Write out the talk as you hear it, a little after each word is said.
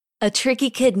A Tricky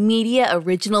Kid Media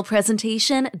original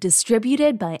presentation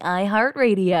distributed by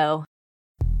iHeartRadio.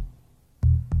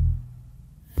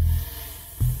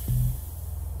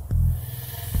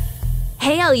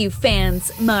 Hey all you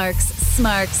fans, marks,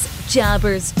 smarks,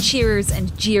 jobbers, cheerers,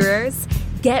 and jeerers.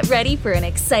 Get ready for an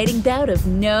exciting bout of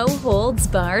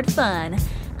no-holds-barred fun.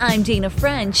 I'm Dana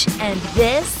French, and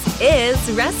this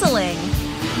is Wrestling.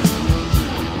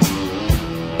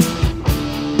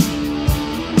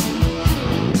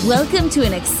 Welcome to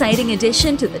an exciting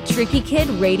addition to the Tricky Kid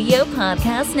Radio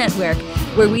Podcast Network,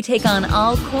 where we take on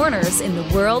all corners in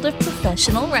the world of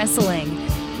professional wrestling.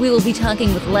 We will be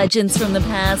talking with legends from the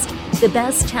past, the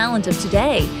best talent of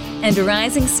today, and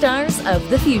rising stars of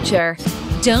the future.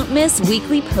 Don't miss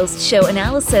weekly post-show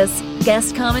analysis,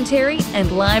 guest commentary,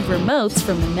 and live remotes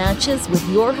from the matches with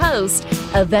your host,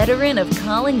 a veteran of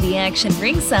calling the action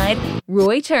ringside,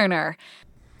 Roy Turner.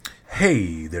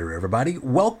 Hey there, everybody.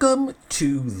 Welcome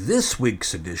to this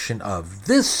week's edition of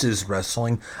This is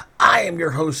Wrestling. I am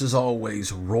your host, as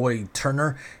always, Roy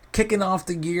Turner. Kicking off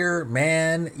the year,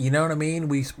 man, you know what I mean?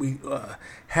 We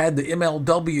had the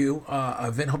MLW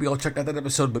event. Hope you all checked out that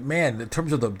episode. But, man, in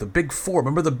terms of the Big Four,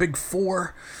 remember the Big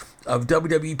Four of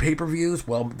WWE pay-per-views?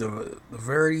 Well, the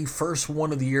very first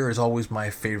one of the year is always my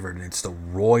favorite, and it's the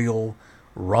Royal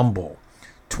Rumble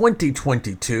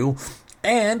 2022.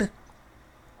 And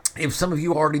if some of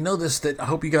you already know this, that I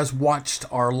hope you guys watched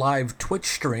our live Twitch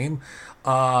stream,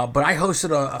 but I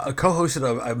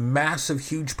co-hosted a massive,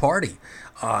 huge party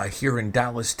here in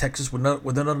Dallas, Texas, with none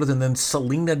other than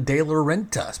Selena De La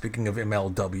Renta, speaking of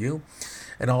MLW,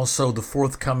 and also the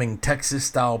forthcoming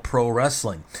Texas-style pro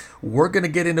wrestling. We're going to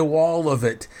get into all of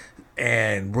it,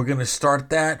 and we're going to start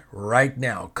that right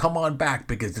now. Come on back,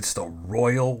 because it's the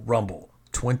Royal Rumble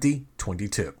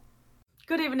 2022.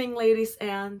 Good evening, ladies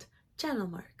and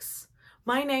gentlemen.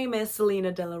 My name is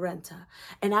Selena De La Renta,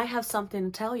 and I have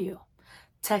something to tell you.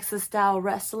 Texas Style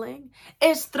Wrestling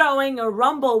is throwing a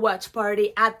Rumble watch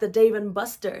party at the Dave &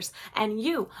 Buster's, and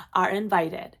you are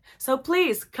invited. So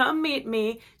please come meet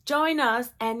me, join us,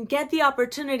 and get the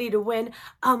opportunity to win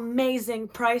amazing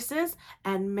prizes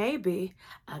and maybe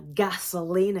a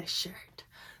Gasolina shirt.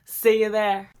 See you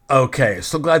there. Okay,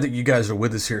 so glad that you guys are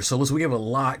with us here. So listen, we have a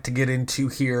lot to get into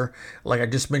here. Like I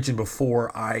just mentioned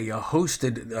before, I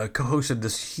co-hosted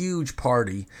this huge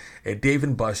party at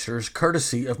Dave & Buster's,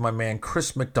 courtesy of my man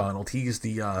Chris McDonald. He is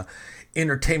the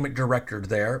entertainment director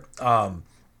there, and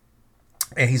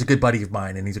he's a good buddy of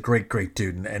mine, and he's a great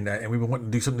dude. And we've been wanting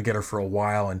to do something together for a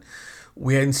while, and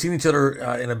we hadn't seen each other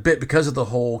in a bit because of the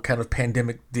whole kind of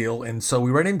pandemic deal. And so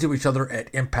we ran into each other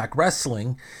at Impact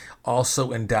Wrestling,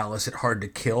 also in Dallas at Hard to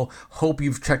Kill. Hope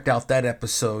you've checked out that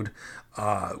episode.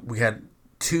 We had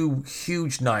 2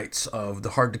 huge nights of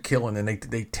the Hard to Kill, and then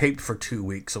they taped for 2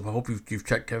 weeks. So I hope you've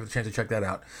have a chance to check that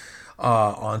out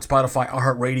on Spotify,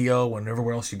 iHeartRadio, and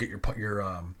everywhere else you get your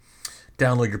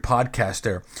download your podcast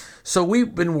there. So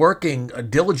we've been working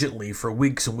diligently for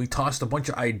weeks, and we tossed a bunch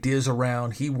of ideas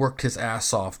around. He worked his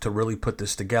ass off to really put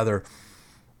this together.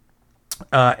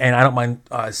 And I don't mind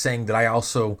saying that I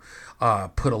also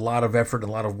put a lot of effort and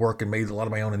a lot of work and made a lot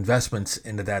of my own investments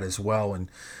into that as well. And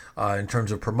in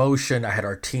terms of promotion, I had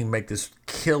our team make this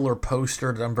killer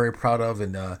poster that I'm very proud of.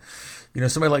 And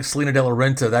somebody like Selena De La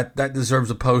Renta, that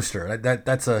deserves a poster.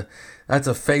 That's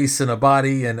a face and a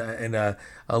body and a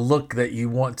look that you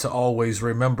want to always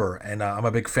remember. And I'm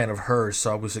a big fan of hers,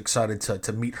 so I was excited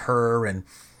to meet her and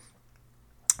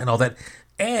all that.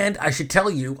 And I should tell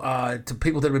you, to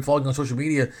people that have been following on social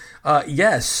media,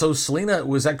 yes, so Selena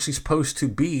was actually supposed to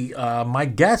be my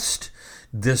guest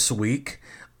this week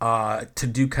to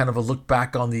do kind of a look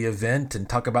back on the event and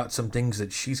talk about some things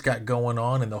that she's got going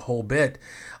on and the whole bit.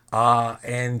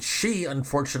 And she,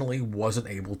 unfortunately, wasn't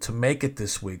able to make it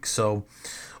this week. So,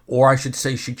 or I should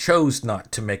say she chose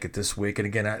not to make it this week. And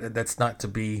again, that's not to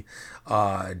be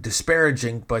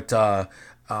disparaging, but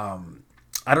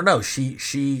I don't know.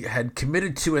 She had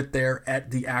committed to it there at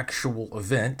the actual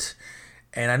event.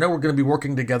 And I know we're going to be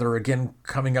working together again,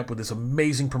 coming up with this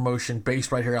amazing promotion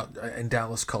based right here out in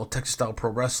Dallas called Texas Style Pro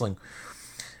Wrestling.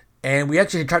 And we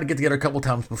actually had tried to get together a couple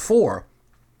times before.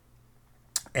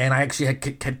 And I actually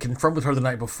had confirmed with her the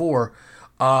night before.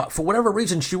 For whatever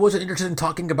reason, she wasn't interested in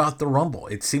talking about the Rumble.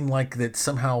 It seemed like that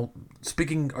somehow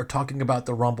speaking or talking about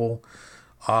the Rumble,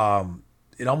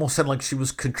 it almost sounded like she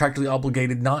was contractually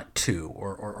obligated not to,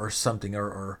 or something,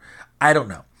 or I don't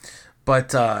know. But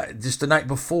just the night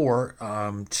before,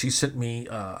 she sent me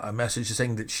a message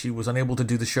saying that she was unable to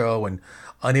do the show and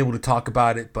unable to talk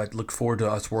about it, but look forward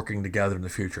to us working together in the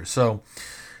future. So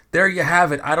there you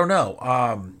have it. I don't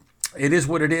know. it is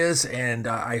what it is, and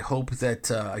I hope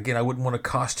that, again, I wouldn't want to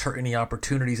cost her any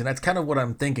opportunities, and that's kind of what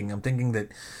I'm thinking. I'm thinking that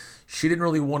she didn't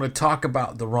really want to talk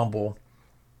about the Rumble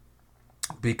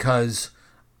because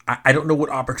I don't know what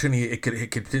opportunity it could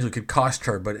potentially could cost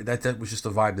her, but that was just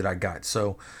the vibe that I got.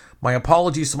 So my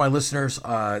apologies to my listeners.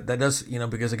 That does,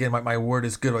 because again, my word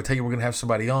is good. I tell you, we're going to have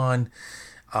somebody on,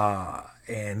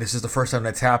 and this is the first time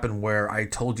that's happened where I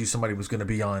told you somebody was going to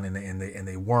be on and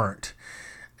they weren't,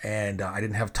 and I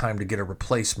didn't have time to get a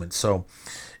replacement. So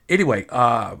anyway,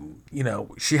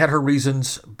 she had her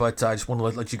reasons, but I just want to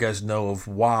let you guys know of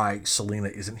why Selena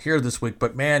isn't here this week.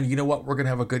 But man, you know what? We're going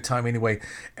to have a good time anyway.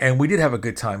 And we did have a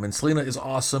good time. And Selena is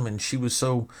awesome. And she was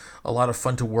a lot of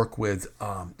fun to work with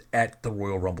at the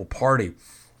Royal Rumble party.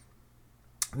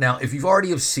 Now, if you've already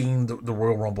have seen the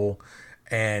Royal Rumble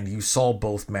and you saw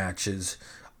both matches,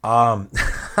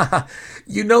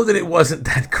 you know that it wasn't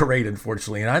that great,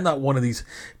 unfortunately. And I'm not one of these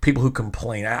people who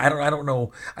complain. I don't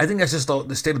know. I think that's just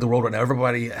the state of the world right now.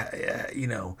 Everybody,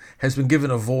 has been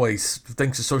given a voice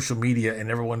thanks to social media,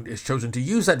 and everyone has chosen to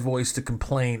use that voice to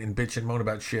complain and bitch and moan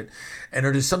about shit. And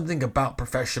there's something about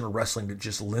professional wrestling that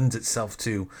just lends itself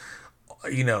to,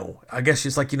 I guess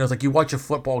it's like, it's like you watch a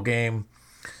football game.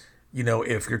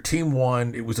 If your team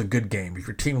won, it was a good game. If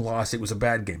your team lost, it was a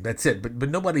bad game. That's it. But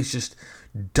nobody's just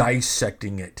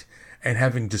dissecting it and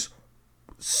having just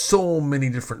so many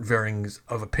different varyings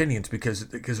of opinions because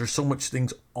there's so much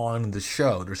things on the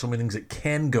show. There's so many things that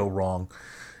can go wrong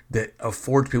that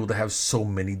affords people to have so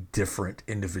many different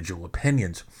individual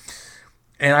opinions.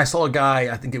 And I saw a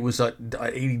guy, I think it was at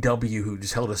AEW, who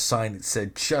just held a sign that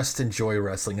said, "Just enjoy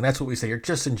wrestling." And that's what we say here.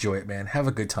 Just enjoy it, man. Have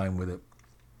a good time with it.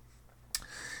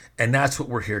 And that's what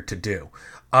we're here to do.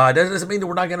 That doesn't mean that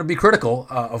we're not going to be critical,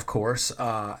 of course,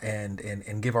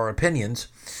 and give our opinions,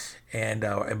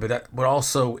 but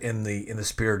also in the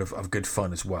spirit of good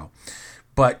fun as well.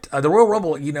 But the Royal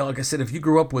Rumble, like I said, if you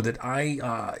grew up with it,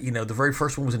 the very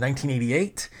first one was in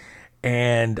 1988,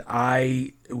 and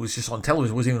it was just on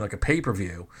television. It wasn't even like a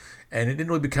pay-per-view. And it didn't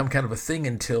really become kind of a thing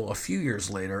until a few years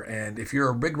later. And if you're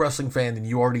a big wrestling fan, then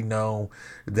you already know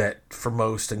that for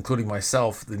most, including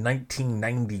myself, the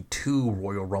 1992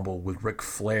 Royal Rumble with Ric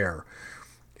Flair,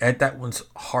 that one's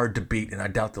hard to beat, and I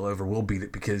doubt they'll ever will beat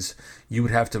it because you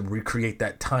would have to recreate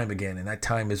that time again, and that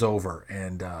time is over.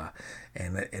 And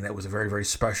that was a very, very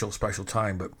special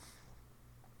time. But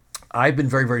I've been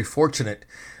very, very fortunate,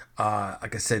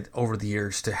 like I said, over the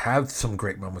years to have some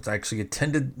great moments. I actually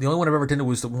attended, the only one I've ever attended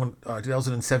was the one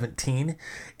 2017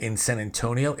 in San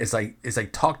Antonio. As I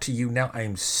talk to you now, I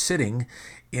am sitting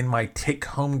in my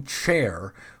take-home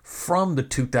chair from the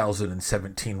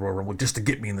 2017 Royal Rumble just to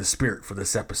get me in the spirit for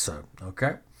this episode,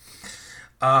 okay?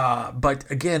 But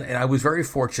again, and I was very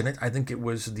fortunate. I think it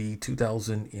was the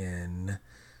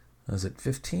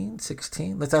 15,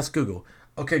 16? Let's ask Google.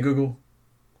 Okay, Google.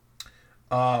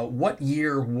 What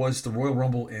year was the Royal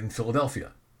Rumble in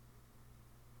Philadelphia?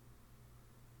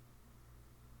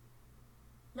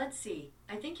 Let's see.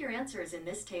 I think your answer is in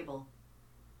this table.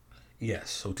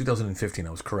 Yes, so 2015, I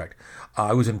was correct.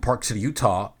 I was in Park City,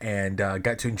 Utah, and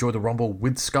got to enjoy the Rumble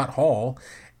with Scott Hall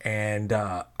and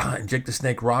Jake the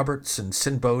Snake Roberts and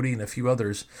Sin Bodhi and a few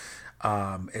others.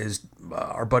 As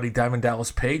our buddy Diamond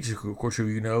Dallas Page, who, of course,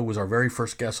 was our very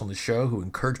first guest on the show, who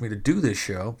encouraged me to do this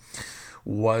show,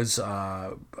 was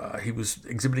he was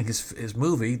exhibiting his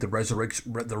movie, the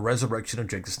Resurrection of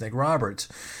Jake the Snake Roberts,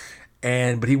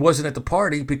 but he wasn't at the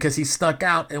party because he snuck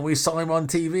out, and we saw him on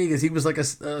TV because he was like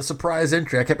a surprise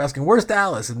entry. I kept asking, "Where's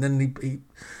Dallas?" And then he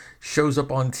shows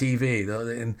up on TV,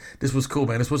 and this was cool,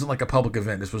 man. This wasn't like a public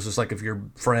event. This was just like if your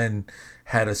friend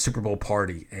had a Super Bowl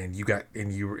party and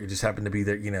it just happened to be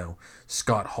that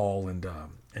Scott Hall and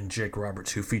Jake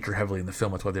Roberts, who feature heavily in the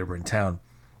film. That's why they were in town.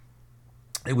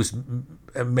 It was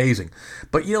amazing.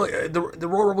 But, the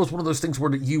Royal Rumble is one of those things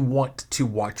where you want to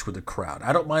watch with a crowd.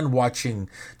 I don't mind watching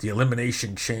the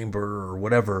Elimination Chamber or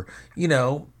whatever,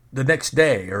 the next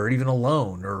day or even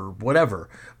alone or whatever.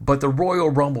 But the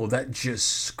Royal Rumble, that just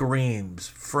screams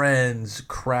friends,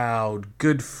 crowd,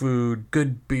 good food,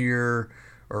 good beer,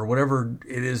 or whatever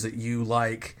it is that you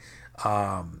like.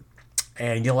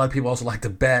 And a lot of people also like to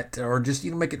bet or just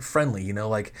make it friendly.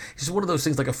 Like it's just one of those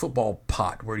things like a football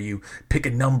pot where you pick a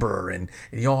number and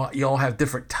you all have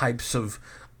different types of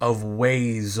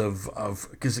ways of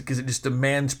because it just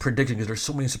demands prediction because there's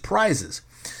so many surprises.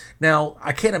 Now,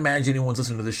 I can't imagine anyone's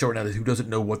listening to this show right now who doesn't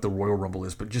know what the Royal Rumble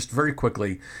is, but just very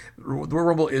quickly, the Royal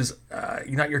Rumble is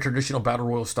not your traditional Battle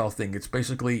Royal style thing. It's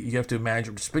basically, you have to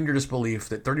imagine, suspend your disbelief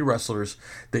that 30 wrestlers,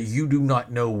 that you do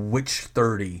not know which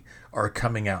 30 are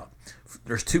coming out.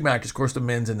 there's two matches, of course, the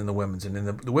men's and then the women's. And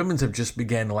then the women's have just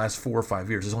began the last 4 or 5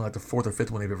 years. It's only like the fourth or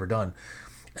fifth one they've ever done.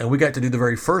 And we got to do the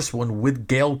very first one with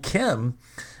Gail Kim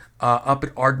up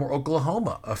at Ardmore,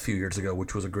 Oklahoma a few years ago,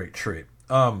 which was a great treat.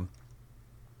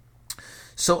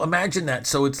 So imagine that.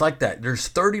 So it's like that. There's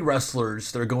 30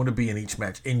 wrestlers that are going to be in each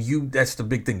match. And that's the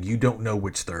big thing. You don't know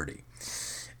which 30.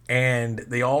 And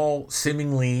they all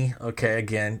seemingly, okay,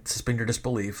 again, suspend your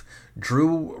disbelief,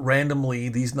 drew randomly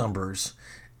these numbers.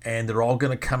 And they're all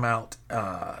going to come out, 2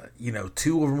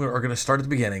 of them are going to start at the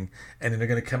beginning, and then they're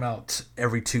going to come out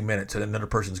every 2 minutes, and another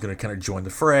person's going to kind of join the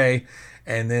fray.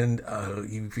 And then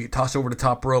if you toss over the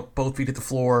top rope, both feet hit the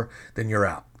floor, then you're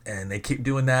out. And they keep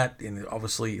doing that, and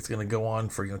obviously it's going to go on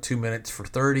for 2 minutes for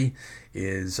 30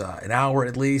 is an hour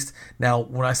at least. Now,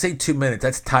 when I say 2 minutes,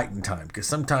 that's Titan time, because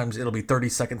sometimes it'll be 30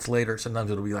 seconds later, sometimes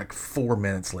it'll be like 4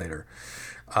 minutes later,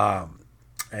 and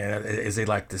as they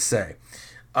like to say.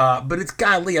 But it's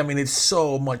golly, I mean, it's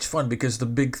so much fun because the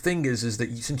big thing is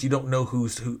that since you don't know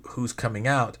who's coming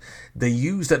out, they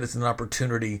use that as an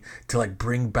opportunity to like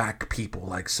bring back people,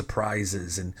 like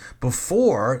surprises. And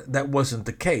before that wasn't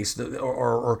the case,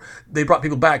 or they brought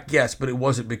people back, yes, but it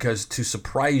wasn't because to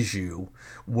surprise you,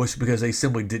 was because they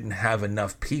simply didn't have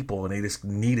enough people and they just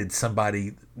needed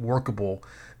somebody workable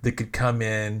that could come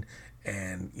in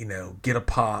and get a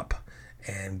pop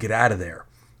and get out of there.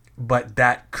 But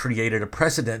that created a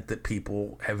precedent that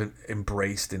people have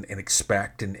embraced and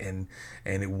expect, and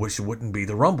it wouldn't be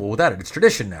the Rumble without it. It's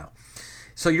tradition now.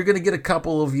 So you're going to get a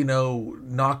couple of,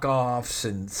 knockoffs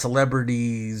and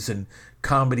celebrities and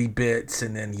comedy bits,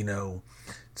 and then,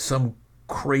 some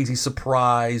crazy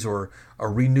surprise or a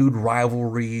renewed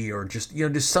rivalry or just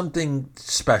something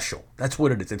special. That's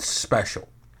what it is. It's special.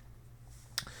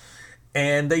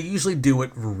 And they usually do it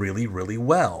really, really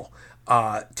well.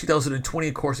 2020,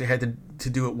 of course, they had to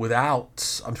do it without,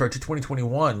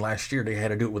 2021, last year, they had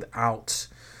to do it without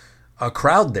a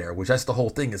crowd there, which that's the whole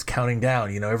thing, is counting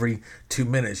down, every 2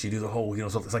 minutes you do the whole,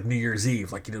 so it's like New Year's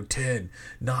Eve, like, 10,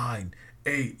 9,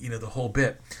 8, the whole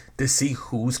bit, to see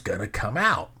who's gonna come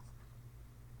out.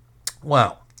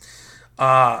 Well,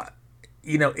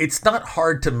 it's not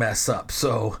hard to mess up,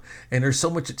 and there's so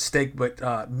much at stake,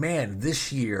 but, man,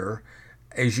 this year,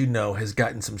 as you know, has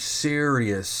gotten some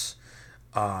serious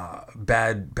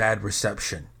bad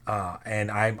reception, and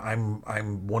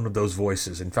I'm one of those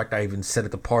voices. In fact, I even said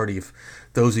at the party, if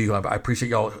those of you, I appreciate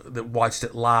y'all that watched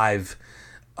it live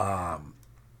on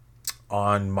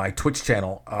my Twitch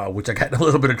channel, which I got in a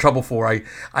little bit of trouble for. I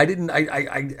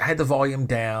had the volume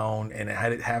down and I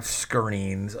had it half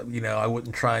screens. I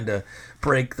wasn't trying to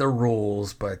break the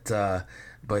rules, but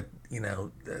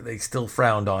they still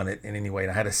frowned on it in any way.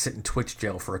 And I had to sit in Twitch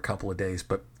jail for a couple of days.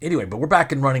 But anyway, we're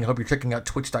back and running. I hope you're checking out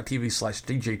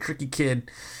twitch.tv/DJ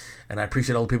And I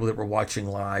appreciate all the people that were watching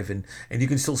live. And you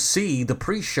can still see the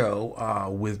pre-show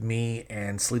with me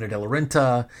and Selena De La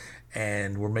Renta.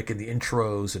 And we're making the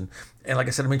intros. And like I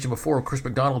said, I mentioned before, Chris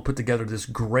McDonald put together this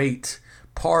great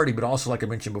party. But also, like I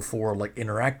mentioned before, like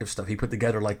interactive stuff. He put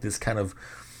together like this kind of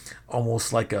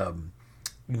almost like a...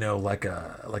 like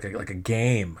a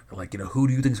game, like, who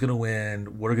do you think is going to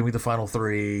win? What are going to be the final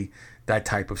 3? That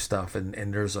type of stuff.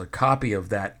 And there's a copy of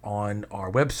that on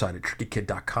our website at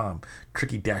trickykid.com,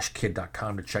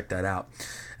 tricky-kid.com to check that out.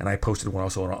 And I posted one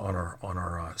also on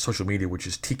our social media, which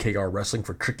is TKR Wrestling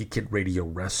for Tricky Kid Radio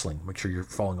Wrestling. Make sure you're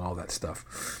following all that stuff.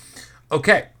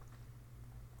 Okay.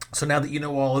 So now that you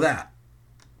know all of that,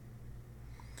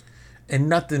 and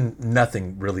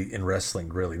nothing really in wrestling,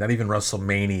 really, not even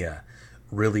WrestleMania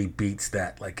really beats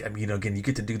that. Like, again, you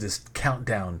get to do this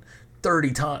countdown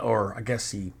 30 times, or I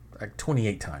guess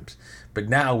 28 times. But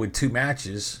now with 2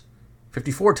 matches,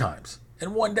 54 times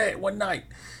in one day, one night.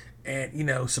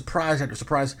 And, surprise after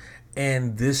surprise.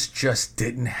 And this just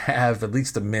didn't have, at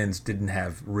least the men's didn't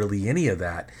have really any of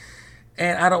that.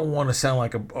 And I don't want to sound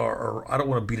like or I don't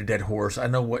want to beat a dead horse. I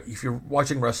know if you're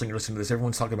watching wrestling, you're listening to this,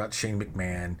 everyone's talking about Shane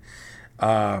McMahon.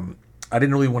 I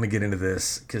didn't really want to get into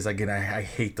this because, again, I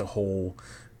hate the whole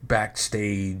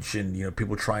backstage and,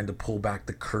 people trying to pull back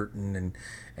the curtain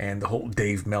and the whole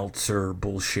Dave Meltzer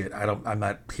bullshit. I'm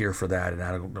not here for that, and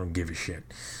I don't give a shit.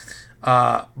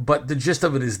 But the gist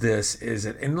of it is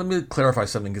and let me clarify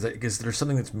something, because there's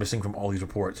something that's missing from all these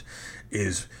reports,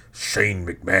 is Shane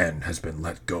McMahon has been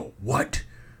let go. What?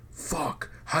 Fuck.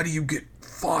 How do you get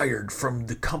fired from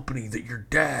the company that your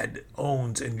dad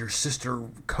owns and your sister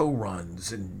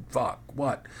co-runs, and fuck,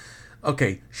 what?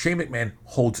 Okay, Shane McMahon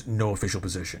holds no official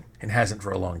position and hasn't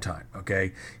for a long time,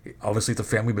 okay? Obviously, it's a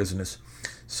family business.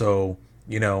 So,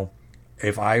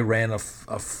 if I ran a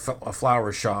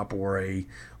flower shop or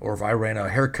if I ran a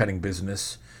haircutting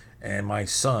business and my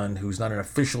son, who's not an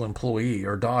official employee,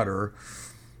 or daughter,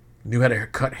 knew how to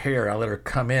cut hair, I let her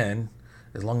come in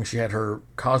as long as she had her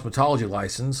cosmetology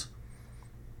license.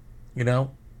 You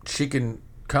know, she can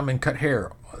come and cut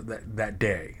hair that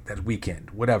day, that weekend,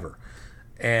 whatever.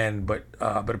 But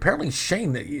apparently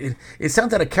Shane, it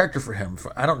sounds out of character for him.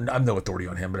 I'm no authority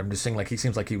on him, but I'm just saying, like, he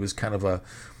seems like he was kind of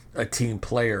a team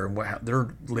player, and they're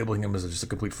labeling him as just a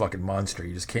complete fucking monster.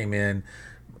 He just came in.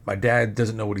 My dad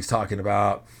doesn't know what he's talking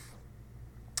about.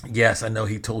 Yes, I know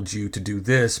he told you to do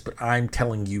this, but I'm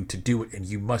telling you to do it, and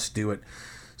you must do it.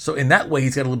 So in that way,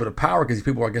 he's got a little bit of power, because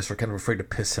people, I guess, are kind of afraid to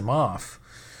piss him off.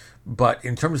 But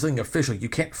in terms of something official, you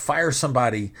can't fire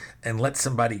somebody and let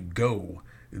somebody go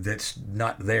that's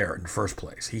not there in the first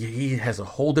place. He has a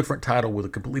whole different title with a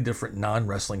completely different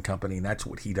non-wrestling company, and that's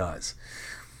what he does.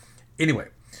 Anyway,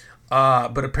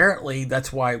 but apparently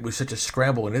that's why it was such a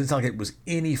scramble, and it didn't sound like it was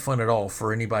any fun at all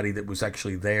for anybody that was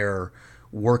actually there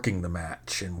working the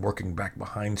match and working back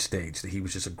behind stage. That he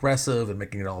was just aggressive and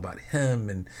making it all about him,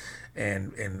 and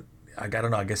I don't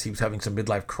know, I guess he was having some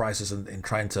midlife crisis and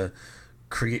trying to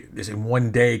create this in one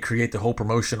day, create the whole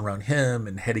promotion around him,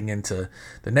 and heading into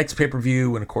the next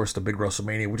pay-per-view, and of course the big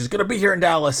WrestleMania, which is going to be here in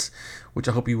Dallas, which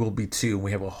I hope you will be too.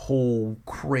 We have a whole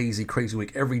crazy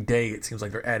week. Every day it seems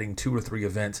like they're adding 2 or 3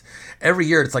 events. Every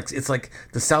year it's like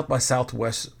the South by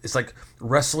Southwest. It's like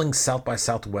wrestling South by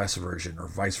Southwest version, or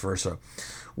vice versa,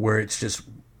 where it's just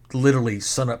literally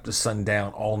sun up to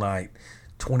sundown all night,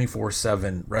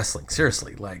 24/7 wrestling.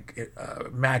 Seriously, like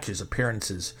matches,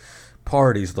 appearances,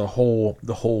 parties, the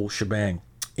whole shebang.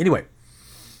 Anyway,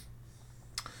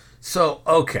 so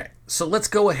let's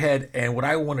go ahead, and what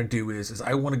I want to do is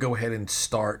I want to go ahead and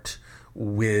start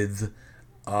with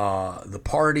the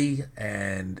party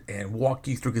and walk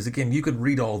you through, because again, you can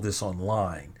read all this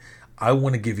online. I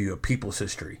want to give you a people's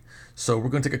history. So we're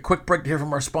going to take a quick break to hear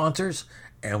from our sponsors,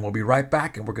 and we'll be right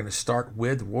back, and we're going to start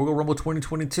with Royal Rumble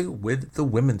 2022 with the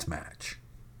women's match.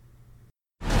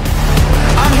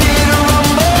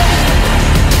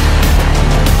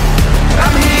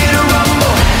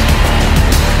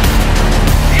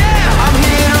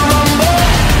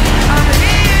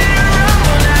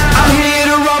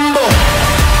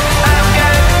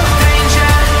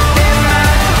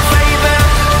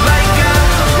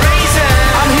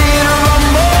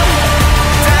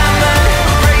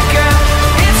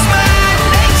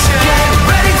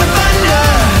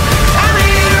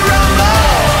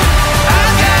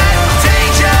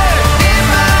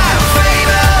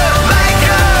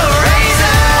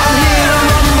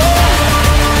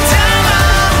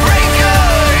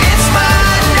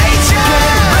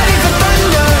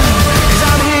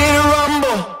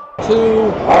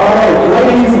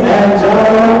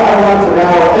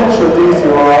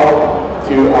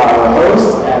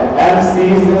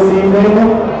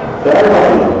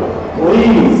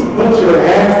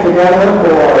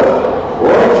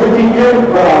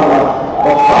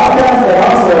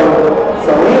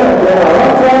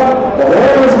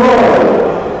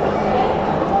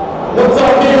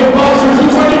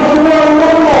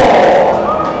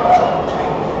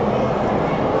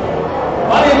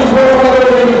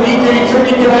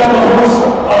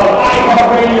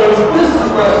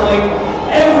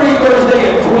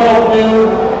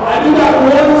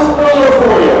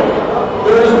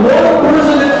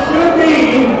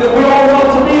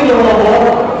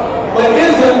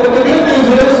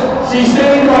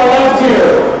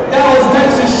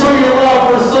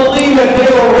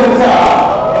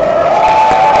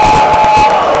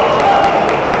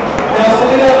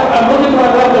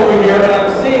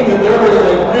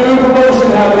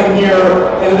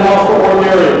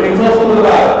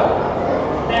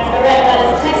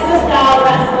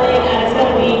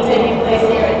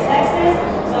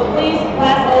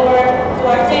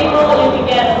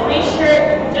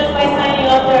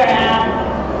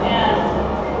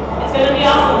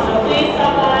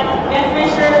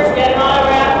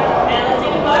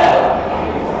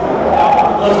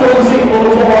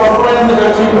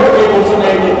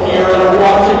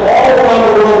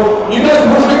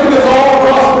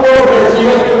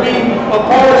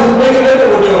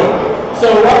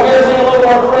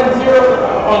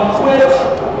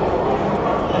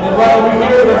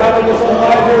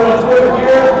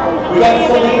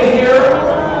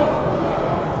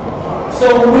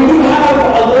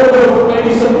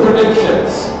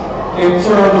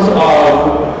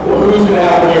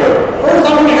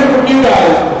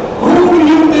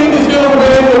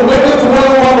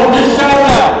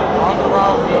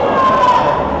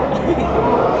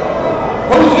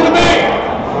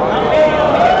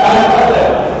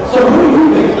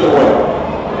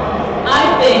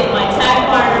 I think my tag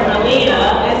partner Melina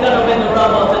is going to win the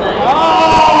Rumble tonight.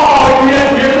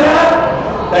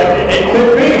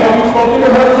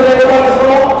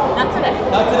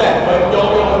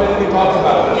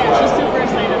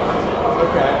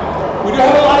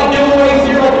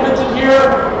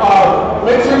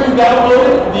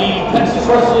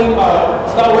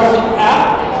 Style Wrestling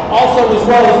app. Also, as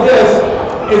well as this,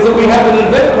 is that we have an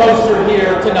event poster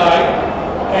here tonight.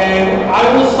 And I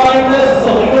will sign this,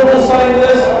 Selena will sign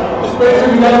this. Just make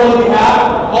sure you download the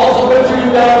app. Also, make sure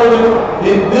you download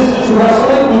This Is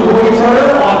Wrestling with Roy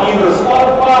Turner on either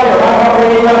Spotify or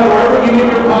iHeartRadio, wherever you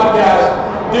get your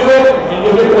podcast. Do it, and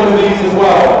you'll get one of these as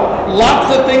well.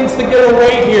 Lots of things to give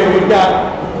away here. We've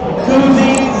got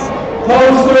koozies,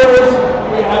 posters,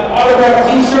 we have autographed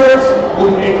t-shirts,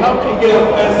 we can come and get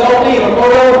a selfie and a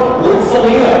photo with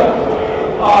Selena.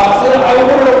 So I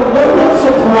wonder, what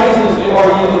surprises are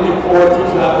you looking forward to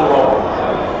at the Rumble?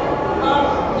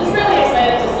 Just really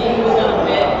excited to see who's going to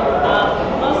fit.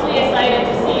 Mostly excited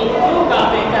to see who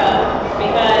got picked up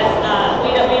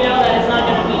because we know that it's not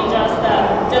going to be just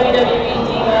WWE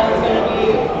Divas. It's going to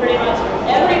be pretty much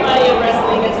everybody in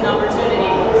wrestling gets an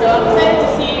opportunity. So I'm excited to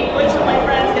see which of my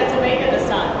friends get to make it this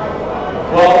time.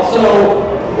 Well, so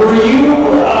were you,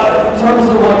 in terms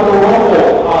of like the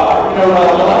Rumble, a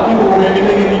lot of people were maybe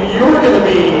thinking that you were going to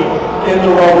be in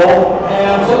the Rumble, and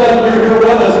I'm so glad you're here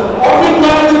with us. Are we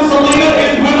glad that Selena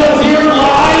is with us here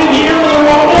live here in the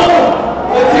Rumble?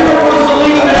 Let's hear it for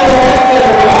Selena now.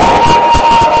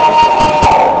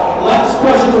 Last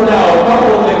question for now, a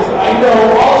couple of things. I know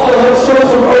also let's show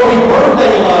some early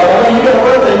birthday love. I mean, you got a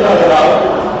birthday coming up.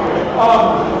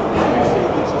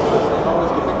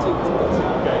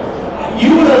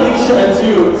 You and Alicia and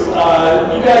Tubes,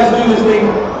 you guys do this thing.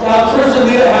 Now, Trish and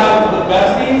Lita have the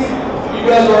besties. You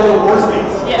guys are the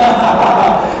worsties. Yeah.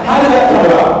 How did that come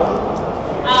about?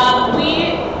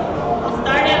 We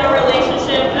started a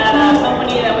relationship at a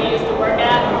company that we used to work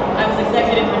at. I was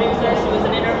executive producer. She was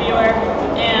an interviewer.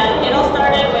 And it all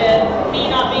started with me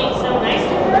not being so nice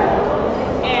to her.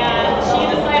 And she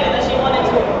decided that she wanted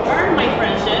to earn my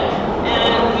friendship.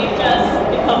 And we've just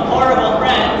become horrible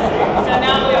friends. So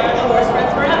now we are the worst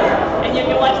friends forever. And you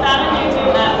can watch that on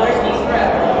YouTube at Worsties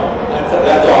Forever.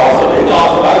 That's awesome. It's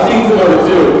awesome. I've seen some of it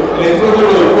too, and it's really,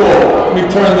 really cool. Let me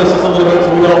turn this just a little bit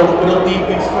so we don't leave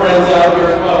these friends out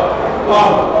here as well.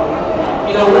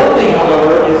 One thing,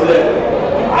 however, is that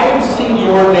I have seen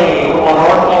your name on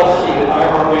our call sheet at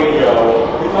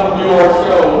iHeartRadio to come to your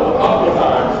show a couple of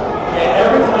times, and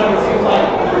every time it seems like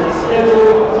there's a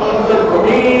schedule, something for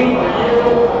me, for you.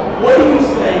 What do you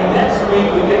say next week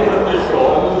we get it official?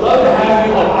 And we'd love to have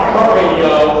you on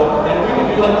iHeartRadio, and we can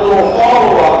do like a little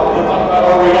follow-up and talk about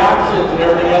our reactions and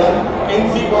everything else, and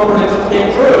see whether predictions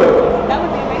came true. That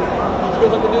would be amazing. Would you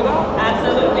guys like to do that?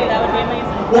 Absolutely, that would be amazing.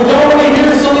 Would y'all want to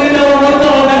hear Selena Delarenta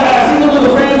on that? I see some of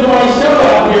the fans of my show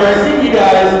out here. I see you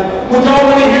guys. Would y'all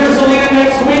want to hear Selena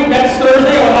next week, next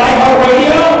Thursday on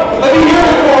iHeartRadio? Let me hear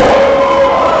it for her.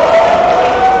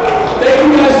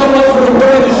 Thank you guys so much for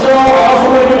supporting the show. I also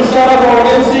want to give a shout out to our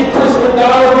MC, Chris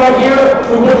McDonald, right here,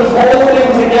 who put this whole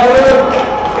thing together.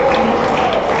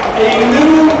 A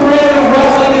new brand of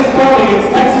wrestling is coming. It's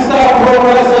Texas Style Pro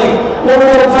Wrestling. One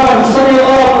more time, show your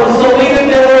love for Selena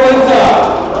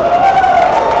Delarenta.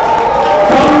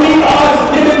 Come meet us.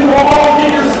 Get involved.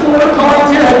 Get your scorecards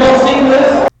here. Have y'all seen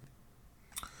this?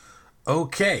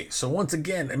 Okay, so once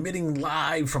again, emitting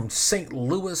live from St.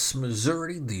 Louis,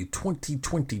 Missouri, the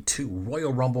 2022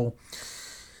 Royal Rumble.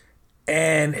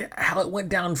 And how it went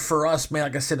down for us, man,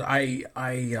 like I said, I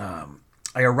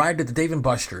arrived at the Dave &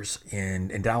 Buster's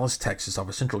in Dallas, Texas, off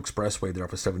of Central Expressway there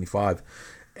off of 75.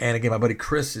 And again, my buddy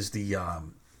Chris is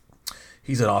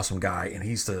he's an awesome guy, and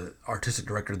he's the artistic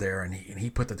director there, and he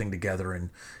put the thing together and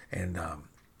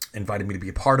invited me to be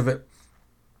a part of it.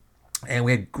 And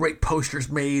we had great posters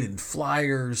made and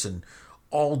flyers and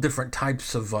all different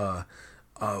types of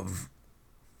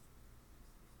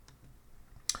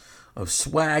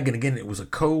swag. And again, it was a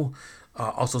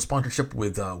also sponsorship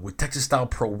with Texas Style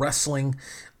Pro Wrestling,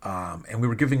 and we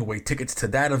were giving away tickets to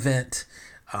that event,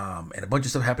 and a bunch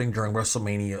of stuff happening during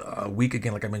WrestleMania week.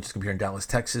 Again, like I mentioned, it's going to be here in Dallas,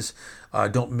 Texas.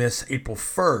 Don't miss April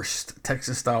 1st.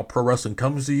 Texas Style Pro Wrestling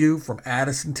comes to you from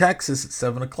Addison, Texas at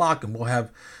 7 o'clock, and we'll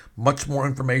have much more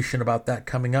information about that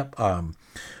coming up.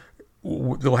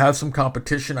 They'll have some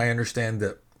competition. I understand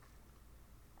that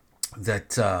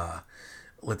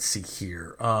let's see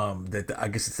here. That I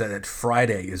guess it's that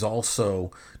Friday is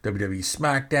also WWE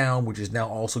SmackDown, which is now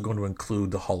also going to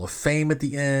include the Hall of Fame at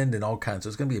the end and all kinds. So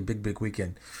it's going to be a big, big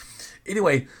weekend.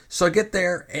 Anyway, so I get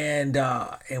there and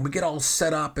we get all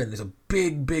set up, and there's a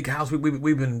big, big house.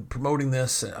 We've been promoting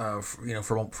this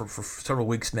for several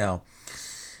weeks now.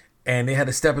 And they had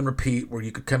a step and repeat where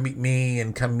you could come meet me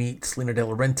and come meet Selena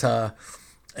Delarenta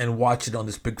and watch it on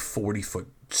this big 40-foot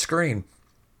screen.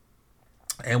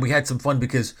 And we had some fun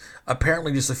because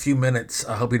apparently just a few minutes,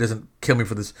 I hope he doesn't kill me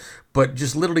for this, but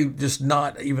just literally just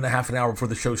not even a half an hour before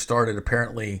the show started,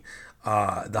 apparently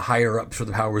the higher ups for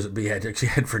the powers that be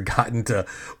had forgotten to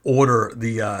order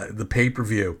the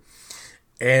pay-per-view.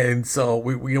 And so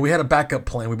we had a backup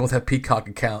plan. We both have Peacock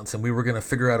accounts, and we were going to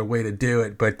figure out a way to do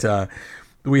it. But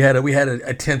we had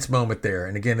a tense moment there.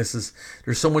 And again, there's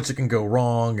so much that can go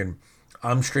wrong. And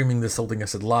I'm streaming this whole thing, I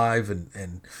said, live,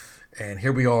 and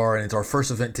here we are, and it's our first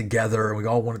event together, and we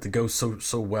all want it to go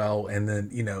so well. And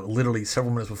then literally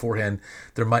several minutes beforehand,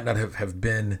 there might not have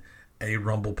been a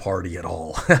Rumble party at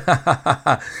all.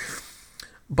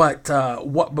 But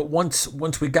once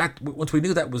we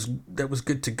knew that was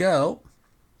good to go.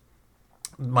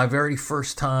 My very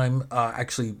first time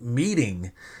actually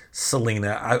meeting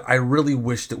Selena, I really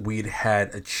wish that we'd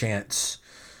had a chance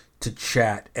to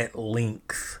chat at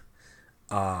length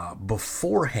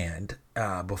beforehand,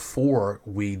 before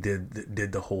we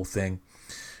did the whole thing.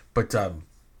 But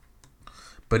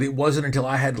it wasn't until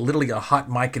I had literally a hot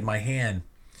mic in my hand.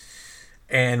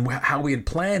 And how we had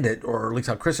planned it, or at least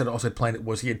how Chris had also planned it,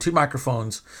 was he had two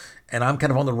microphones, and I'm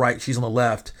kind of on the right, she's on the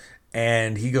left.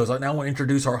 And he goes, now I want to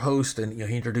introduce our host, and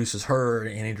he introduces her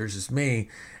and he introduces me,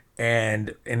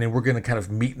 and then we're going to kind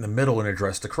of meet in the middle and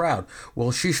address the crowd.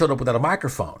 Well, she showed up without a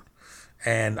microphone,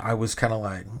 and I was kind of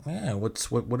like,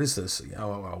 what is this? I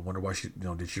wonder why she,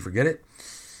 did she forget it?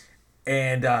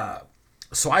 And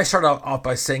so I started off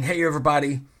by saying, hey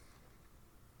everybody,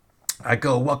 I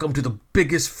go, welcome to the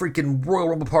biggest freaking Royal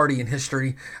Rumble party in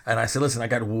history, and I said, listen, I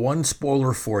got one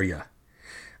spoiler for you.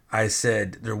 I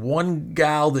said, the one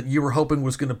gal that you were hoping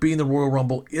was going to be in the Royal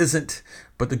Rumble isn't,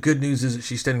 but the good news is that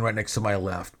she's standing right next to my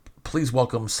left. Please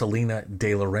welcome Selena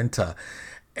De La Renta.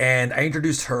 And I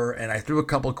introduced her, and I threw a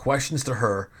couple of questions to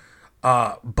her,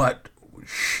 but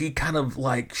she kind of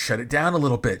like shut it down a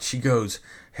little bit. She goes,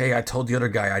 hey, I told the other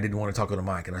guy I didn't want to talk on the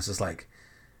mic. And I was just like,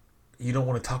 you don't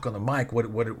want to talk on the mic?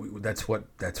 That's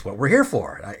what we're here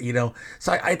for,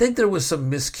 So I think there was some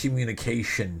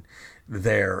miscommunication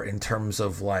there in terms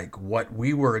of like what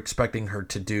we were expecting her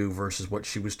to do versus what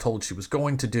she was told she was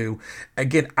going to do.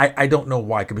 Again, I don't know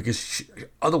why, because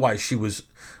otherwise she was,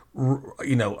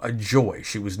 a joy.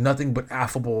 She was nothing but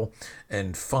affable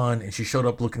and fun, and she showed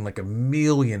up looking like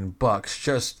 $1,000,000,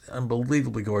 just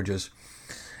unbelievably gorgeous.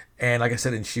 And like I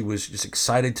said, and she was just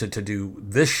excited to do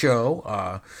this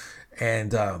show.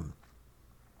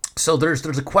 So there's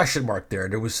a question mark there.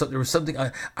 There was something.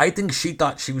 I think she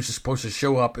thought she was just supposed to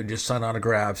show up and just sign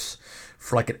autographs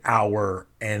for like an hour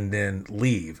and then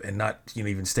leave, and not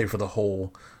even stay for the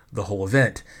whole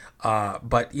event.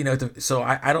 But so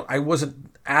I wasn't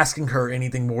asking her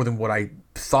anything more than what I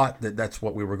thought that's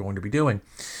what we were going to be doing.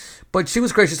 But she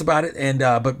was gracious about it, and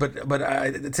but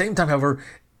at the same time, however,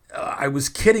 I was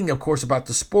kidding, of course, about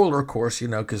the spoiler, of course,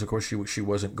 because of course she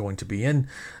wasn't going to be in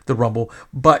the Rumble,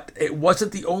 but it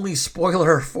wasn't the only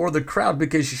spoiler for the crowd,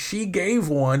 because she gave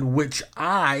one which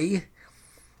I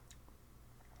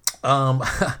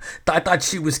thought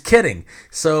she was kidding.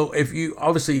 So if you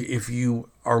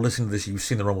are listening to this, you've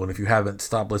seen the Rumble, and if you haven't,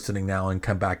 stop listening now and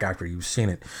come back after you've seen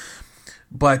it.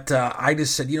 But I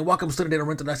just said, welcome Selena De La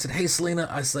Renta. And I said, hey Selena,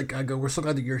 I go, we're so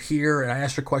glad that you're here. And I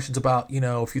asked her questions about,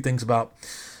 a few things about,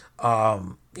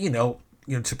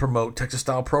 to promote Texas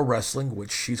Style Pro Wrestling,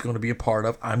 which she's going to be a part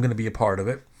of. I'm going to be a part of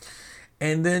it.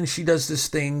 And then she does this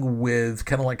thing with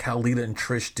kind of like how Lita and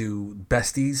Trish do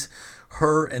Besties.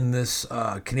 Her and this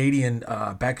Canadian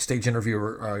backstage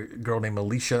interviewer, girl named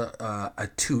Alicia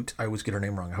Atoot. I always get her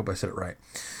name wrong. I hope I said it right.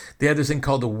 They have this thing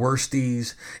called the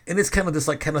Worsties, and it's kind of this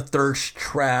like kind of thirst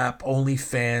trap,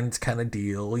 OnlyFans kind of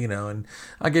deal, and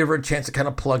I gave her a chance to kind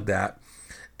of plug that.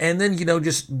 And then,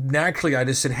 just naturally, I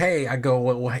just said, hey, I go,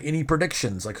 well, any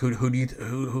predictions? Like, who do you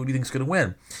think is going to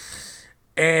win?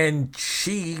 And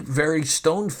she, very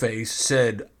stone-faced,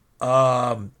 said,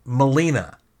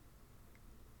 Melina.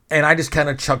 And I just kind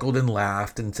of chuckled and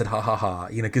laughed and said, ha, ha, ha,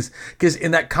 because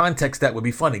in that context, that would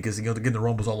be funny, because, again, the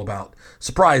Rumble's all about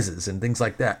surprises and things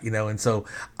like that, and so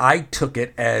I took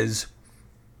it as,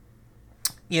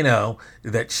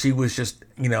 that she was just,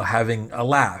 having a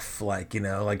laugh, like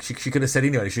she could have said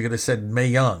anybody. She could have said Mae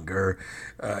Young or,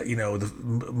 the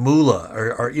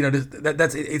Moolah or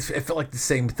it felt like the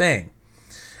same thing.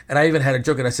 And I even had a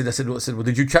joke, and I said, well,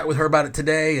 did you chat with her about it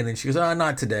today? And then she goes, oh,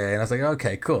 not today. And I was like,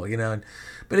 okay, cool,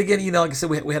 But again, like I said,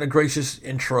 we had a gracious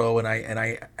intro, and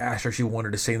I asked her if she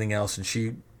wanted to say anything else, and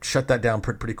she shut that down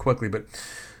pretty quickly.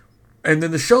 And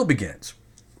then the show begins.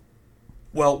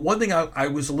 Well, one thing I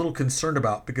was a little concerned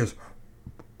about, because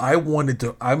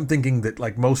I'm thinking that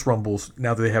like most Rumbles,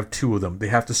 now that they have two of them, they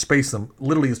have to space them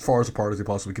literally as far apart as they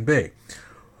possibly can be.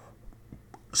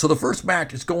 So the first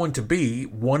match is going to be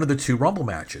one of the two Rumble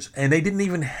matches, and they didn't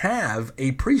even have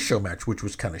a pre-show match, which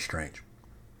was kind of strange.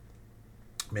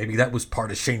 Maybe that was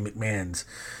part of Shane McMahon's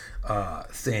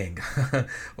thing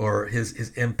or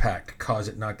his impact caused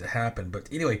it not to happen. But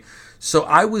anyway, so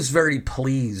I was very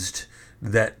pleased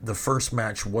that the first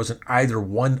match wasn't either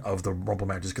one of the Rumble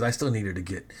matches, because I still needed to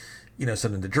get,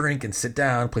 something to drink and sit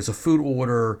down, place a food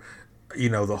order,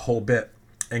 the whole bit,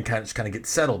 and kind of get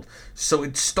settled. So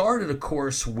it started, of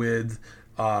course, with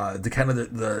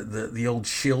the old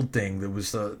Shield thing. There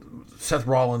was Seth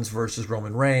Rollins versus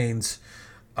Roman Reigns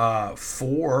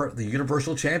for the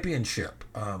Universal Championship.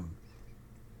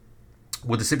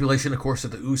 With the stipulation, of course,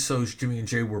 that the Usos, Jimmy and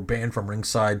Jay, were banned from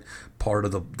ringside, part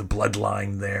of the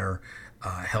bloodline there,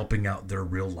 helping out their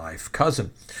real life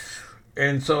cousin.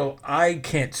 And so I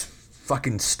can't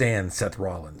fucking stand Seth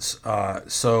Rollins.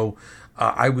 So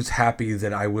I was happy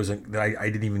that I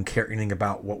didn't even care anything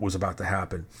about what was about to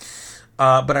happen.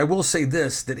 But I will say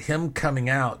this, that him coming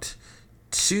out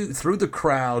through the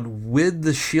crowd with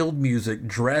the Shield music,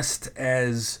 dressed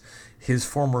as his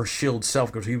former Shield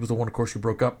self, because he was the one, of course, who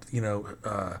broke up,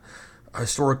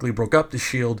 historically broke up the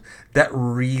Shield, that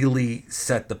really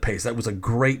set the pace. That was a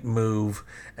great move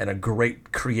and a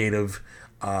great creative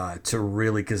to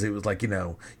really, because it was like, you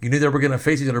knew they were going to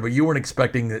face each other, but you weren't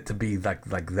expecting it to be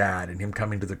like that, and him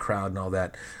coming to the crowd and all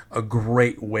that. A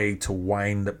great way to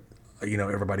wind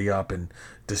everybody up and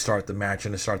to start the match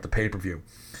and to start the pay-per-view.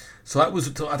 So I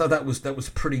thought that was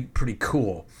pretty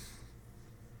cool.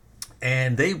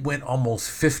 And they went almost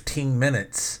 15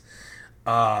 minutes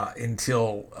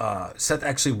until Seth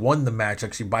actually won the match,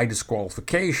 actually by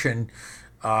disqualification,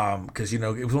 because it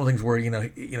was one of the things where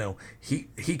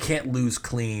he can't lose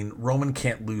clean, Roman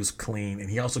can't lose clean,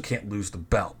 and he also can't lose the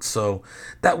belt. So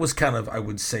that was kind of, I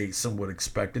would say, somewhat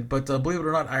expected. But believe it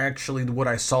or not, what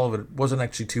I saw of it wasn't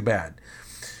actually too bad.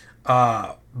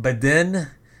 But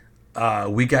then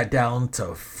we got down to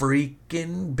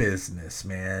freaking business,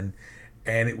 man.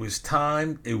 And it was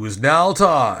now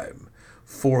time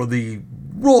for the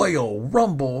Royal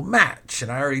Rumble match.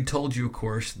 And I already told you, of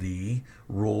course, the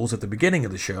rules at the beginning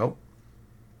of the show.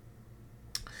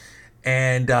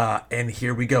 And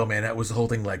here we go, man. That was the whole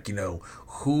thing, like,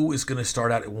 who is going to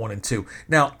start out at 1 and 2.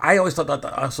 Now, I also thought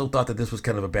that this was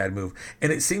kind of a bad move.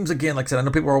 And it seems, again, like I said, I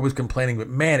know people are always complaining, but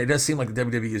man, it does seem like the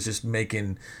WWE is just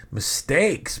making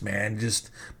mistakes, man.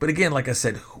 But again, like I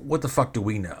said, what the fuck do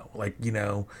we know? Like, they're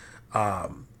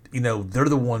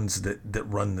the ones that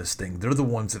run this thing. They're the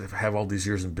ones that have all these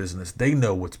years in business. They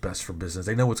know what's best for business.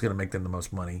 They know what's going to make them the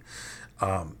most money.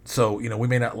 So we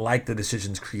may not like the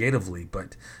decisions creatively,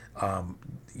 but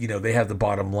they have the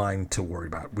bottom line to worry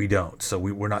about. We don't. So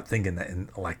we're not thinking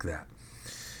that like that.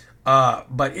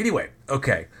 But anyway,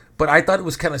 okay. But I thought it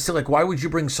was kind of silly. Like, why would you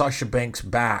bring Sasha Banks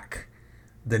back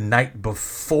the night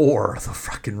before the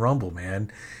fucking Rumble,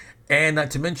 man? And not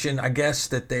to mention, I guess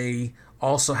that they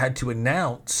also had to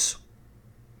announce,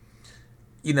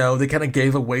 they kind of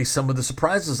gave away some of the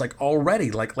surprises, like already,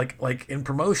 like in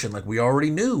promotion. Like, we already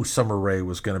knew Summer Rae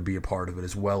was going to be a part of it,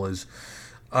 as well as,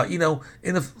 in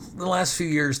the last few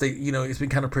years, it's been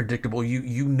kind of predictable.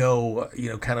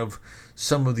 Kind of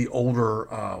some of the older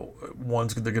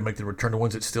ones, they're going to make the return. The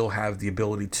ones that still have the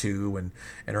ability to and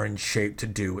are in shape to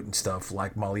do it and stuff,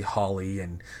 like Molly Holly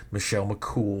and Michelle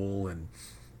McCool and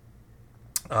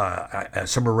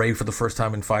Summer Rae for the first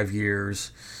time in 5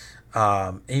 years,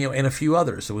 and a few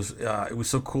others. It was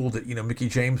so cool that Mickie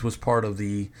James was part of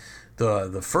the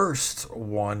first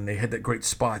one. They had that great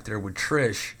spot there with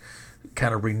Trish,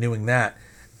 kind of renewing that,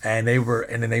 and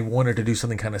then they wanted to do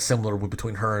something kind of similar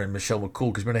between her and Michelle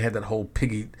McCool, because remember they had that whole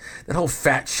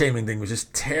fat shaming thing was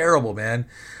just terrible, man.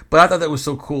 But I thought that was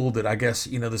so cool that I guess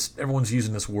everyone's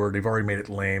using this word. They've already made it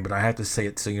lame, but I have to say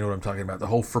it so you know what I'm talking about. The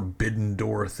whole forbidden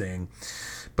door thing.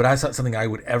 But that's not something I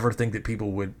would ever think that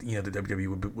people would, the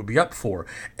WWE would be up for.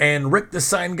 And Rick the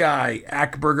Sign Guy,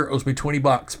 Ackberger, owes me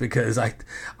 $20 because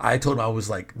I told him, I was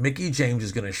like, Mickie James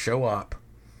is going to show up,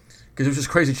 because it was just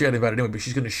crazy chatting about it anyway, but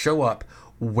she's going to show up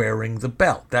wearing the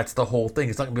belt. That's the whole thing.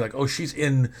 It's not going to be like, oh, she's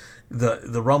in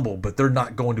the Rumble, but they're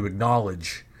not going to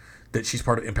acknowledge that she's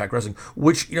part of Impact Wrestling,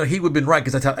 which, he would have been right,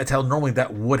 because that's how normally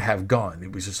that would have gone.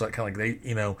 It was just like, kind of like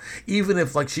they, even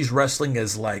if like she's wrestling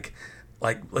as like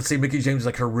let's say Mickie James is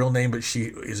like her real name, but she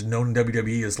is known in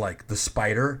WWE as like the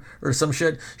Spider or some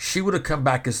shit, she would have come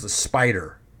back as the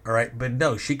Spider, all right? But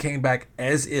no, she came back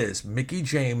as is Mickie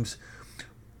James,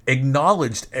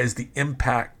 acknowledged as the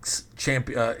Impact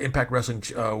Wrestling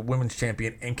Women's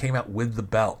Champion, and came out with the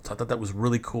belt. So I thought that was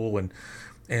really cool and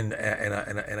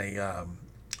a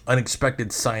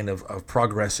unexpected sign of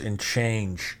progress and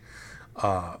change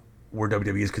where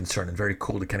WWE is concerned, and very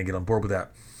cool to kind of get on board with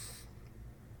that.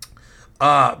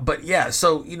 But yeah,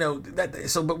 so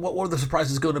but what were the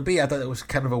surprises going to be? I thought it was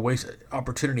kind of a waste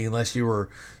opportunity unless you were,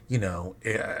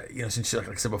 since like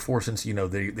I said before, since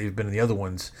they've been in the other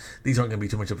ones, these aren't going to be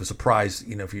too much of a surprise.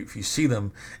 If you see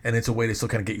them, and it's a way to still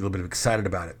kind of get you a little bit of excited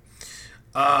about it.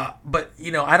 But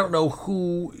I don't know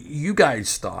who you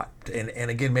guys thought, and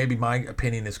again, maybe my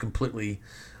opinion is completely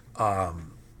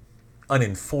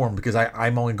uninformed because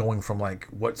I'm only going from like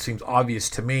what seems obvious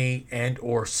to me and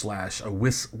or / a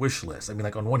wish list. I mean,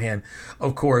 like on one hand,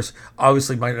 of course,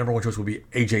 obviously my number one choice would be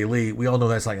AJ Lee. We all know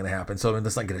that's not going to happen, so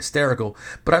let's not get hysterical.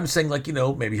 But I'm saying like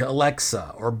maybe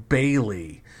Alexa or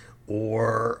Bailey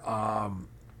or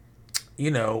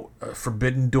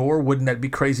Forbidden Door. Wouldn't that be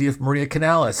crazy if Maria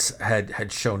Kanellis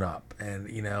had shown up and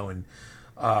it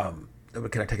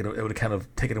would kind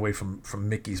of taken away from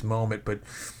Mickey's moment, but.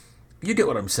 You get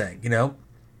what I'm saying,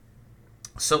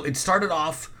 So it started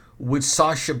off with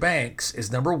Sasha Banks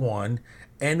as number 1,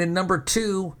 and then number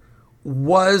 2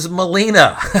 was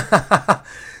Melina.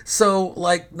 So,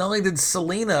 like, not only did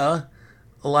Selena,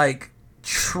 like,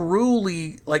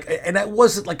 truly, like, and that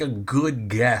wasn't like a good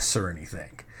guess or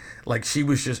anything. Like, she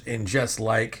was just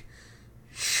like,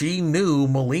 she knew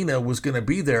Melina was going to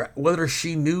be there. Whether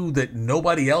she knew that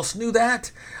nobody else knew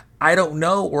that, I don't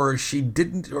know, or she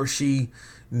didn't, or she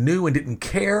knew and didn't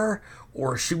care,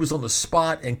 or she was on the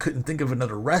spot and couldn't think of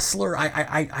another wrestler.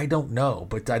 I don't know,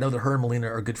 but I know that her and Melina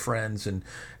are good friends and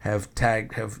have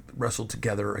wrestled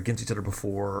together against each other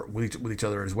before with each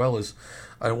other, as well as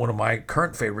one of my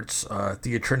current favorites,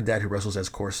 Thea Trinidad, who wrestles as,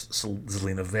 of course,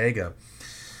 Zelina Vega.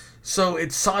 So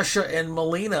it's Sasha and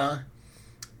Melina,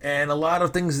 and a lot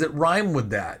of things that rhyme with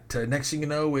that. Next thing you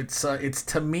know, it's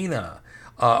Tamina.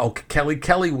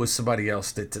 Kelly was somebody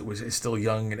else that is still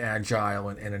young and agile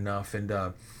and enough.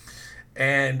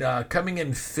 And coming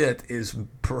in fifth is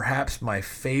perhaps my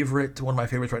favorite. One of my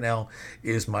favorites right now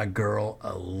is my girl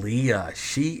Aaliyah.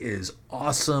 She is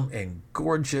awesome and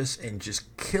gorgeous and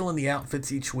just killing the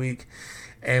outfits each week.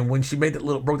 And when she made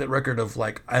broke that record of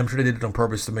like, I'm sure they did it on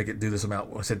purpose to make it do this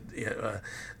amount. I said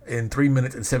in 3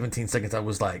 minutes and 17 seconds, I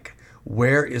was like,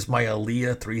 where is my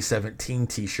Aaliyah 317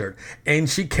 t-shirt? And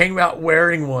she came out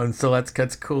wearing one. So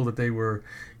that's cool that they were,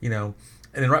 And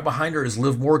then right behind her is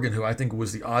Liv Morgan, who I think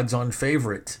was the odds-on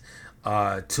favorite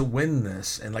to win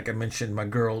this. And like I mentioned, my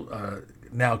girl,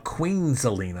 now Queen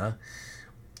Zelina.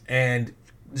 And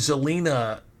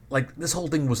Zelina, like, this whole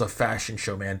thing was a fashion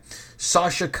show, man.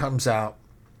 Sasha comes out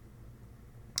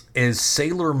as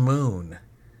Sailor Moon,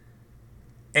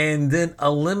 and then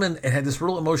and had this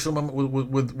real emotional moment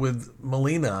with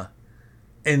Melina,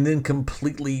 and then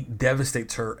completely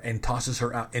devastates her and tosses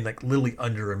her out in like literally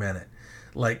under a minute.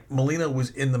 Like, Melina was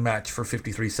in the match for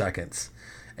 53 seconds,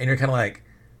 and you're kind of like,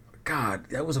 God,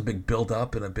 that was a big build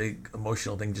up and a big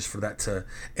emotional thing just for that to.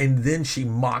 And then she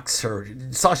mocks her.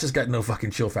 Sasha's got no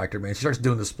fucking chill factor, man. She starts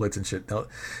doing the splits and shit. So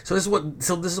this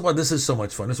is why this is so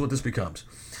much fun. This is what this becomes.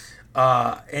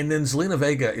 And then Zelina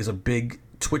Vega is a big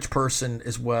Twitch person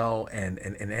as well, and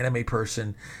an anime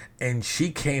person, and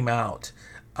she came out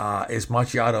as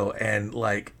Macchiato, and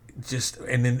like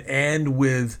and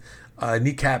with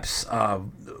Kneecap's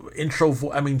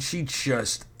intro. I mean, she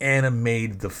just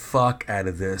animated the fuck out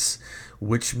of this,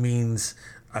 which means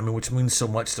so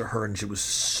much to her, and she was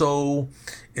so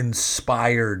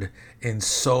inspired and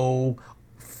so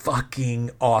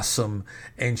fucking awesome,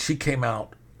 and she came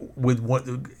out with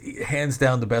hands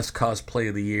down the best cosplay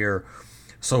of the year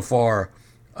so far,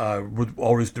 with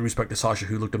all due respect to Sasha,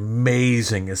 who looked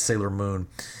amazing as Sailor Moon.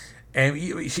 And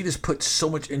she just put so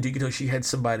much into it. You know, she had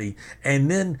somebody. And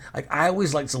then, like, I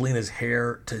always liked Zelina's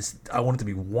hair. I want it to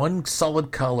be one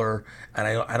solid color, and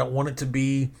I don't want it to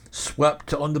be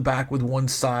swept on the back with one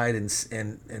side and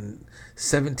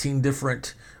 17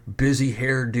 different busy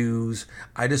hairdos.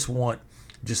 I just want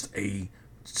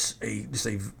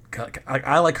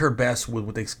I like her best with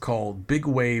what they call big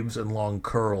waves and long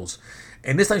curls.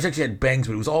 And this time she actually had bangs,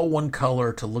 but it was all one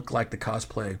color to look like the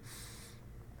cosplay.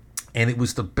 And it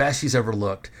was the best she's ever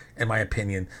looked, in my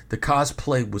opinion. The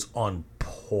cosplay was on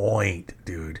point,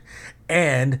 dude.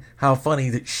 And how funny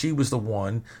that she was the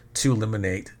one to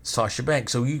eliminate Sasha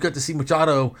Banks. So you got to see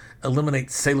Machado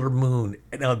eliminate Sailor Moon.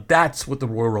 And now that's what the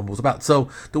Royal Rumble was about. So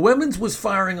the women's was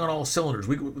firing on all cylinders.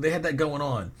 They had that going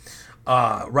on.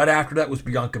 Right after that was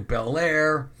Bianca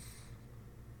Belair,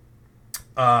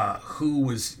 who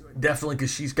was definitely,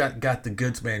 because she's got the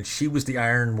goods, man. She was the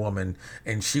Iron Woman,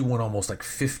 and she won almost like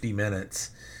 50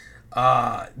 minutes.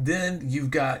 Then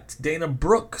you've got Dana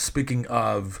Brooke, speaking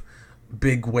of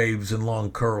big waves and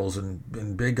long curls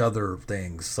and big other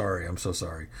things. Sorry, I'm so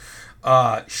sorry.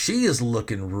 She is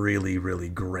looking really, really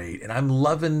great, and I'm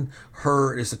loving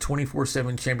her as a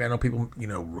 24/7 champion. I know people,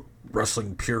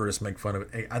 wrestling purists make fun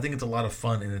of it. I think it's a lot of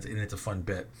fun, and it's a fun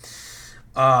bit.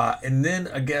 And then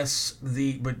I guess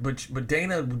but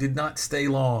Dana did not stay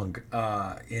long.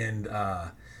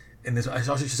 And this, I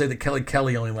also should say that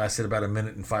Kelly only lasted about 1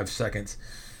 minute and 5 seconds.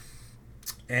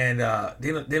 And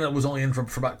Dana was only in for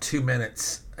about 2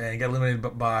 minutes and got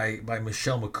eliminated by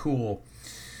Michelle McCool,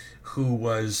 who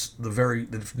was the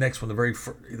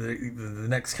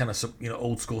next kind of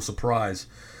old school surprise.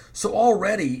 So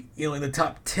already in the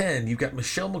top 10 you've got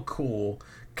Michelle McCool,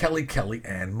 Kelly,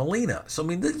 and Melina. So I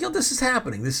mean this is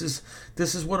happening. This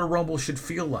is what a Rumble should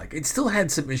feel like. It still had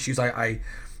some issues.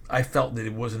 I felt that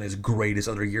it wasn't as great as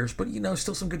other years, but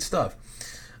still some good stuff.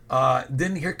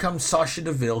 Then here comes Sasha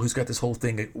Deville, who's got this whole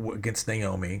thing against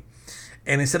Naomi.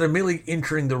 And instead of immediately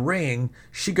entering the ring,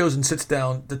 she goes and sits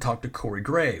down to talk to Corey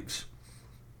Graves.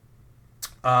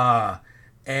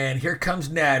 And here comes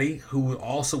Natty, who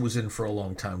also was in for a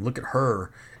long time. Look at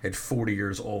her at 40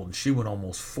 years old. And she went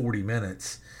almost 40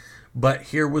 minutes. But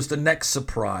here was the next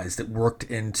surprise that worked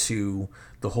into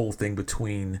the whole thing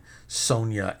between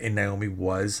Sonya and Naomi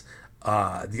was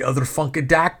the other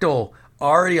Funkadactyl,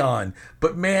 Ariane.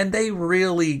 But man, they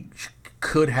really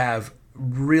could have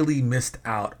really missed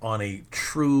out on a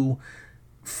true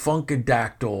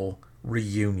Funkadactyl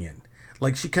reunion.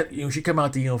 Like she come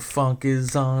out to funk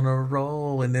is on a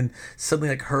roll, and then suddenly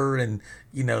like her and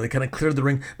they kind of cleared the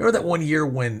ring. Remember that one year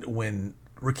when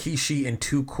Rikishi and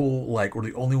Too Cool were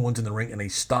the only ones in the ring, and they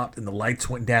stopped and the lights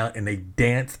went down and they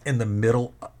danced in the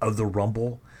middle of the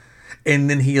Rumble, and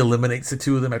then he eliminates the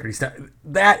two of them after he stopped.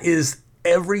 That is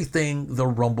everything the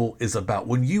Rumble is about.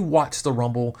 When you watch the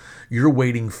Rumble, you're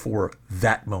waiting for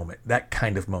that moment, that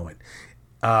kind of moment.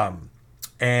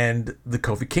 And the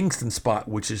Kofi Kingston spot,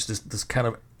 which is this kind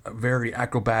of very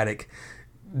acrobatic,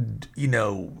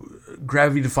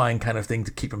 gravity-defying kind of thing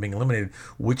to keep him being eliminated,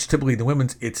 which typically in the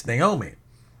women's, it's Naomi.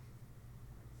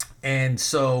 And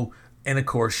so, and of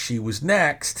course, she was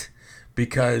next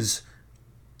because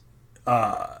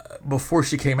before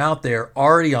she came out there,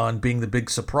 Ariane being the big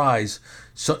surprise,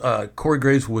 so Corey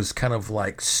Graves was kind of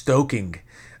like stoking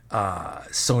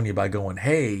Sonya by going,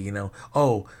 hey,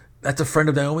 oh, that's a friend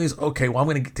of Naomi's? Okay, well, I'm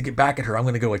going to get back at her. I'm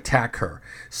going to go attack her.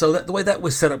 So the way that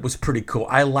was set up was pretty cool.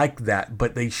 I liked that,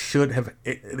 but they should have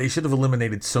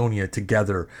eliminated Sonya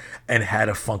together and had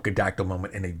a Funkadactyl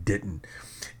moment, and they didn't.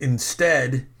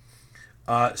 Instead,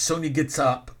 Sonya gets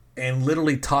up and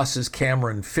literally tosses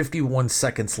Cameron 51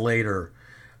 seconds later,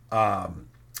 and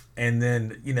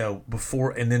then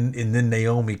and then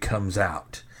Naomi comes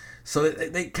out. So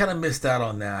they kind of missed out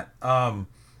on that.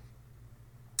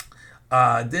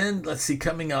 Then let's see,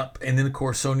 coming up, and then of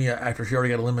course Sonya, after she already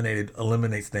got eliminated,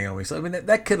 eliminates Naomi. So I mean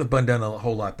that could have been done a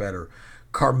whole lot better.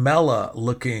 Carmella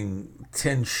looking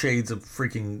 10 shades of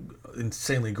freaking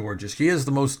insanely gorgeous. She is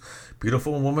the most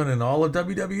beautiful woman in all of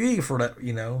WWE for that,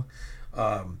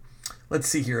 Let's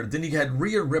see here. Then you had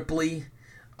Rhea Ripley,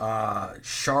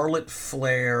 Charlotte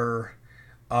Flair.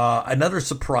 Another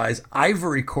surprise,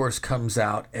 Ivory Course comes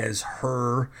out as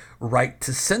her Right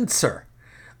to Censor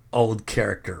old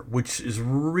character, which is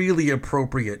really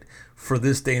appropriate for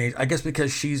this day and age. I guess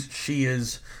because she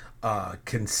is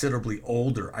considerably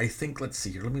older. I think, let's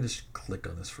see here. Let me just click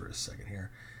on this for a second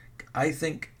here. I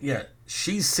think,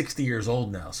 she's 60 years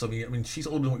old now. So I mean, she's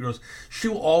older than what girls. She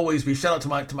will always be. Shout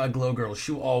out to my Glow girls.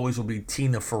 She will always be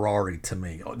Tina Ferrari to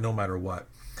me, no matter what.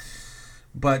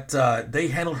 But they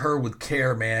handled her with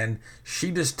care, man.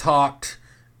 She just talked,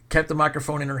 kept the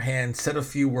microphone in her hand, said a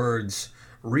few words.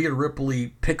 Rhea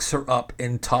Ripley picks her up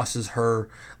and tosses her,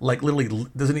 like literally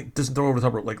doesn't throw her over the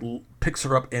top rope, like picks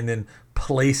her up and then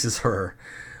places her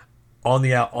on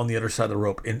the other side of the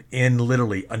rope in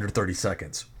literally under 30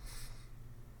 seconds.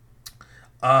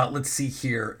 Let's see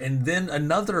here. And then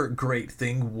another great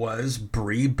thing was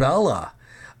Brie Bella.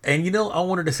 And I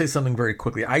wanted to say something very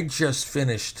quickly. I just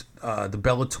finished the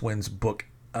Bella Twins book,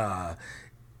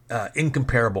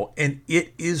 Incomparable, and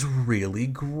it is really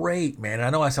great, man. And I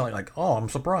know I sound like oh, I'm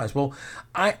surprised. Well,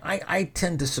 I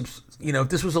tend to if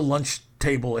this was a lunch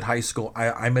table at high school,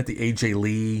 I'm at the AJ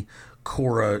Lee,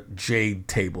 Cora Jade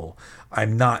table.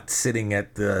 I'm not sitting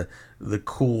at the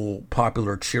cool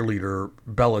popular cheerleader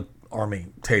Bella Army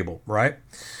table, right?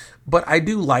 But I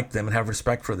do like them and have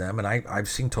respect for them, and I've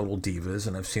seen Total Divas,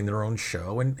 and I've seen their own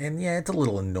show, and yeah, it's a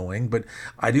little annoying, but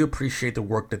I do appreciate the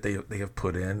work that they have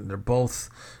put in. They're both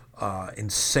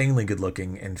insanely good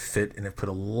looking and fit, and have put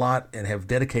a lot and have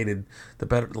dedicated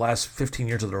the last 15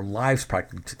 years of their lives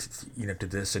practically to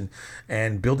this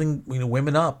and building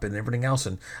women up and everything else.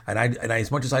 And I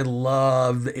as much as I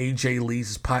loved AJ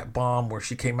Lee's pipe bomb where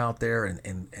she came out there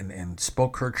and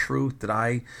spoke her truth that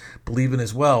I believe in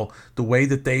as well, the way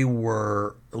that they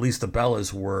were, at least the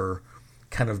Bellas were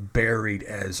kind of buried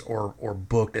as or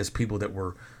booked as people that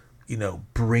were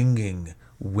bringing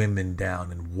women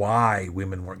down and why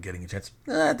women weren't getting a chance,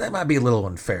 that might be a little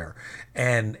unfair.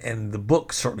 And the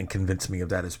book certainly convinced me of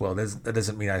that as well. That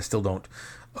doesn't mean I still don't,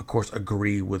 of course,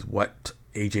 agree with what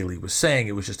AJ Lee was saying.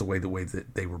 It was just the way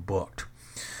that they were booked.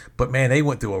 But man, they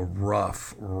went through a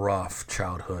rough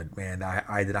childhood. Man,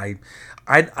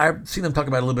 I've seen them talk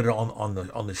about it a little bit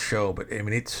on the show, but I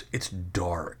mean it's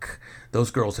dark.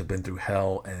 Those girls have been through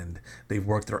hell and they've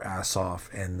worked their ass off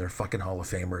and they're fucking Hall of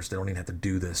Famers. They don't even have to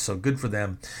do this, so good for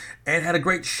them. And had a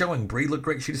great showing. Brie looked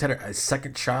great. She just had a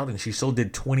second child and she still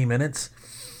did 20 minutes.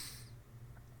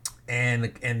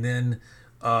 And then.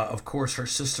 Of course, her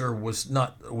sister was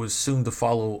soon to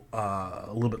follow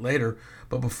a little bit later.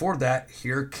 But before that,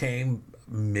 here came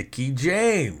Mickie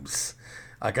James.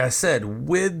 Like I said,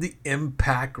 with the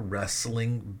Impact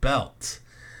Wrestling belt.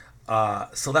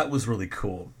 So that was really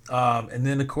cool. And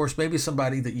then, of course, maybe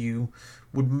somebody that you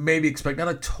would maybe expect, not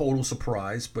a total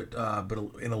surprise, but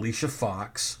in Alicia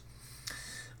Fox.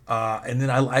 And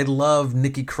then I love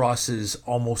Nikki Cross's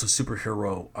almost a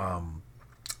superhero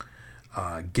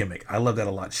gimmick. I love that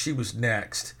a lot. She was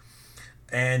next.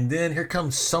 And then here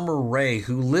comes Summer Rae,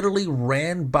 who literally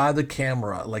ran by the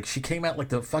camera. Like she came out like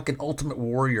the fucking Ultimate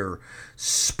Warrior,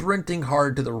 sprinting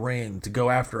hard to the ring to go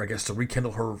after, I guess, to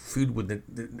rekindle her feud with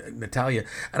Natalya.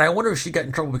 And I wonder if she got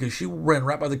in trouble because she ran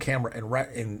right by the camera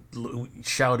and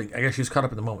shouting. I guess she was caught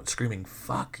up in the moment, screaming,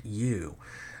 "Fuck you."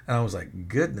 And I was like,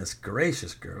 goodness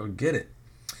gracious, girl, get it.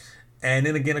 And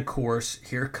then again, of course,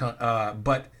 here come,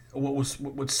 but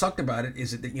what sucked about it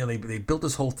is that they built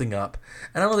this whole thing up,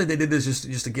 and I don't think they did this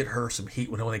just to get her some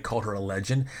heat when they called her a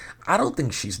legend. I don't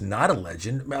think she's not a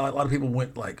legend. A lot of people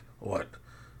went like, "What?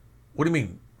 What do you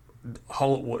mean,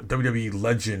 WWE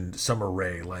legend Summer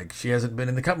Rae? Like she hasn't been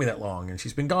in the company that long, and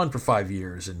she's been gone for 5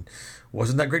 years, and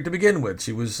wasn't that great to begin with.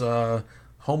 She was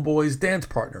Homeboy's dance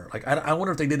partner." Like I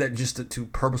wonder if they did that just to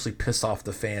purposely piss off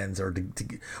the fans,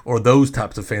 or those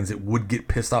types of fans that would get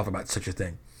pissed off about such a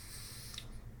thing.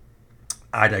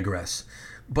 I digress.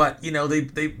 But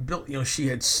they built, she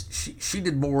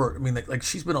did more. I mean, like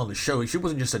she's been on the show. She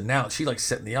wasn't just announced. She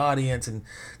sat in the audience, and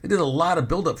they did a lot of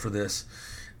build up for this,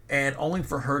 and only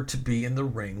for her to be in the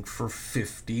ring for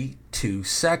 52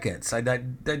 seconds. I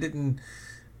didn't,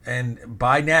 and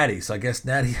by Natty. So I guess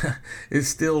Natty is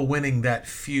still winning that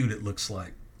feud. It looks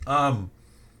like.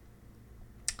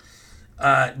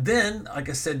 Then, like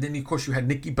I said, of course you had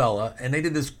Nikki Bella, and they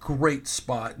did this great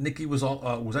spot. Nikki was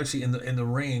actually in the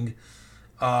ring,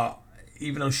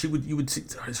 even though you would see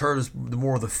her as the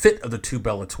more of the fit of the two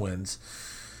Bella twins.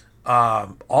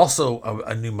 Also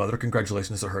a new mother.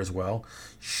 Congratulations to her as well.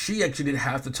 She actually did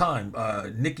half the time.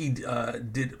 Nikki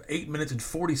did 8 minutes and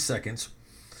 40 seconds,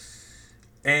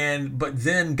 but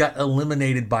then got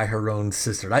eliminated by her own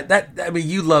sister. I mean,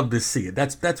 you love to see it.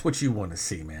 That's what you want to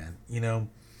see, man.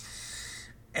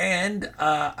 And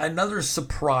another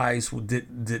surprise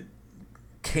that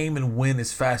came and went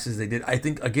as fast as they did, I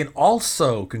think, again,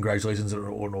 also congratulations in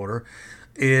order,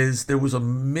 is there was a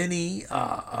mini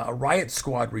Riot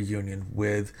Squad reunion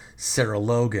with Sarah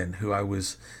Logan, who I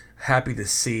was happy to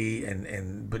see,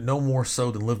 but no more so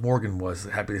than Liv Morgan was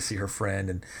happy to see her friend,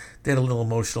 and they had a little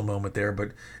emotional moment there.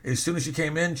 But as soon as she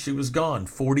came in, she was gone.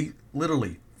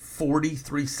 Literally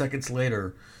 43 seconds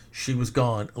later, she was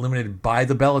gone, eliminated by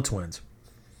the Bella Twins.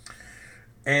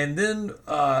 And then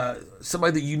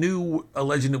somebody that you knew, a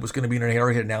legend that was going to be in her,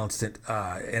 already had announced it,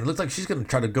 and it looks like she's going to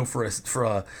try to go for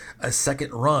a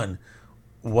second run,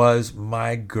 was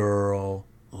my girl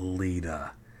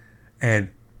Lita. And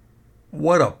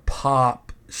what a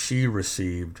pop she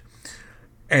received.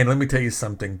 And let me tell you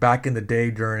something, back in the day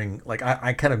during,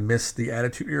 I kind of missed the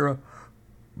Attitude Era,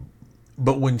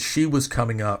 but when she was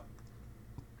coming up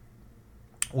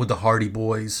with the Hardy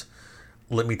Boys,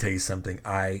 let me tell you something.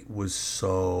 I was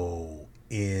so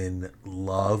in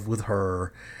love with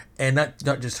her, and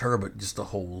not just her, but just the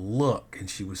whole look. And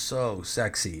she was so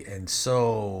sexy and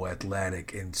so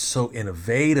athletic and so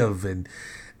innovative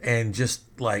and just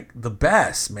like the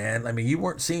best, man. I mean, you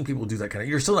weren't seeing people do that kind of.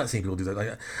 You're still not seeing people do that.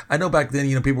 Like I know back then,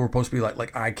 people were supposed to be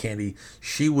like eye candy.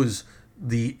 She was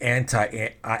the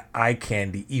anti-eye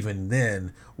candy even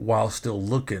then, while still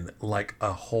looking like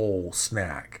a whole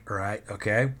snack, right?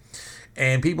 Okay.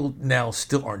 And people now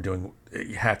still aren't doing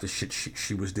half the shit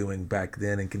she was doing back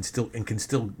then, and can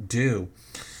still do.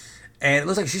 And it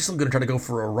looks like she's still going to try to go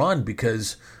for a run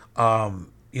because,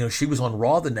 she was on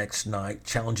Raw the next night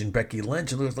challenging Becky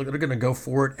Lynch. It looks like they're going to go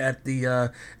for it at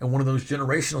the in one of those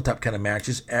generational type kind of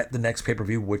matches at the next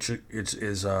pay-per-view, which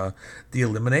is the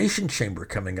Elimination Chamber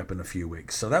coming up in a few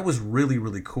weeks. So that was really,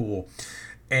 really cool.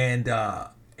 And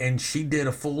she did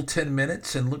a full 10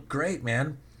 minutes and looked great,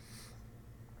 man.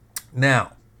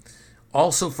 Now,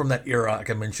 also from that era, like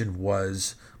I mentioned,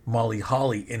 was Molly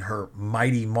Holly in her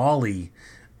Mighty Molly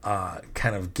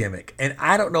kind of gimmick. And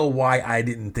I don't know why I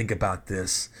didn't think about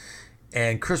this.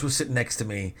 And Chris was sitting next to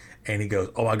me, and he goes,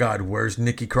 "Oh my God, where's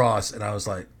Nikki Cross?" And I was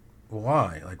like,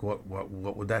 "Why? Like, what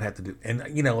would that have to do?" And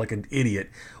like an idiot.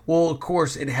 Well, of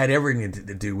course, it had everything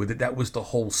to do with it. That was the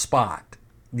whole spot.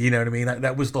 You know what I mean?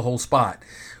 That was the whole spot,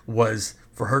 was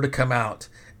for her to come out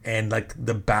and like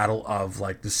the battle of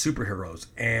like the superheroes.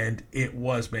 And it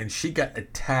was, man, she got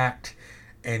attacked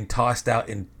and tossed out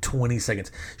in 20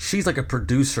 seconds. She's like a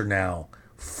producer now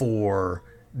for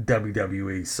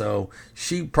WWE. So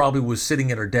she probably was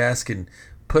sitting at her desk and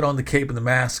put on the cape and the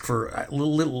mask for a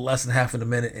little less than half of a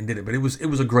minute and did it. But it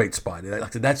was a great spot.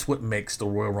 That's what makes the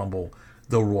Royal Rumble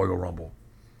the Royal Rumble.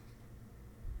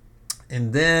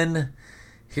 And then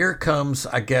here comes,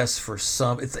 I guess, for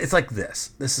some, it's like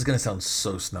this. This is going to sound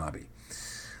so snobby.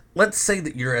 Let's say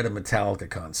that you're at a Metallica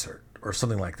concert or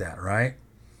something like that, right?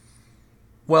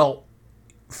 Well,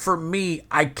 for me,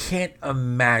 I can't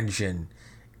imagine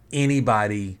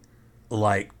anybody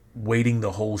like waiting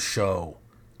the whole show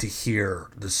to hear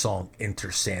the song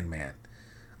Enter Sandman.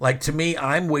 Like, to me,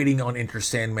 I'm waiting on Enter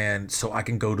Sandman so I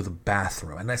can go to the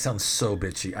bathroom. And that sounds so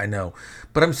bitchy, I know.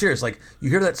 But I'm serious. Like,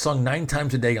 you hear that song 9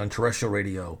 times a day on terrestrial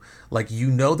radio. Like,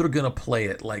 they're going to play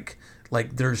it. Like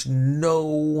there's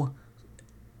no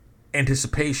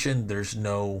anticipation. There's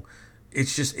no...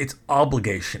 It's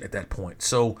obligation at that point.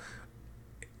 So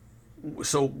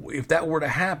if that were to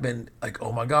happen, like,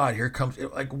 oh my God, here comes...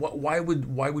 Like, why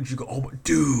would you go, oh,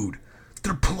 dude,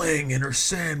 they're playing Enter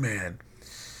Sandman.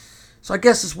 So I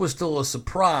guess this was still a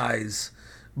surprise,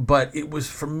 but it was,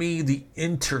 for me, the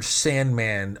Enter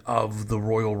Sandman of the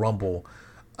Royal Rumble,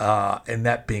 and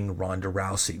that being Ronda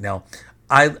Rousey. Now,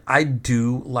 I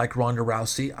do like Ronda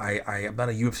Rousey. I am not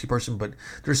a UFC person, but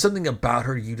there's something about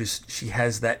her. She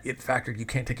has that it factor. You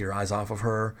can't take your eyes off of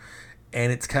her,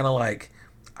 and it's kind of like,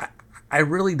 I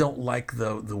really don't like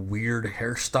the weird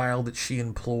hairstyle that she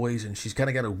employs, and she's kind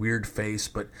of got a weird face.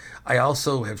 But I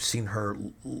also have seen her.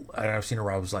 I've seen her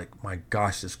where I was like, my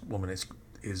gosh, this woman is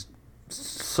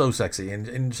so sexy,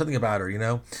 and something about her,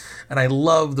 And I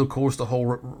love, of course, the whole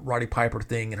Roddy Piper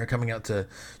thing and her coming out to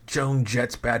Joan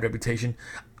Jett's Bad Reputation.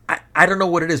 I don't know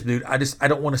what it is, dude. I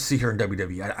don't want to see her in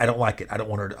WWE. I don't like it. I don't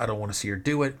want to see her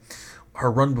do it.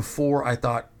 Her run before, I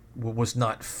thought, was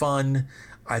not fun.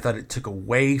 I thought it took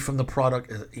away from the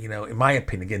product, in my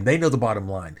opinion. Again, they know the bottom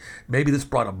line. Maybe this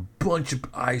brought a bunch of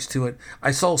eyes to it.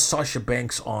 I saw Sasha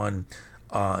Banks on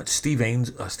Steve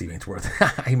Ainsworth.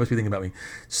 He must be thinking about me.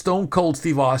 Stone Cold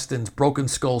Steve Austin's Broken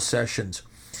Skull Sessions.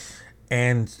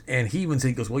 And he even said,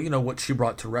 he goes, well, you know what she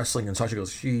brought to wrestling? And Sasha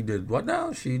goes, she did what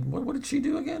now? What did she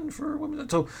do again for women?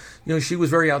 So, she was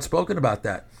very outspoken about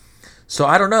that. So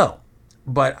I don't know.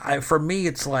 But for me,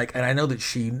 it's like, and I know that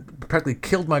she practically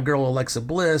killed my girl Alexa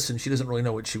Bliss, and she doesn't really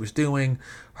know what she was doing.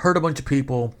 Hurt a bunch of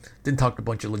people, didn't talk a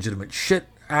bunch of legitimate shit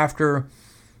after.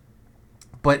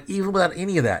 But even without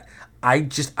any of that,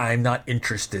 I'm not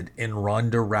interested in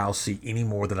Ronda Rousey any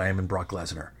more than I am in Brock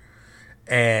Lesnar.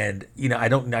 And I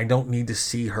don't need to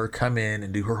see her come in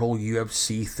and do her whole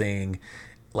UFC thing.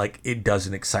 Like, it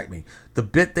doesn't excite me. The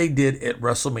bit they did at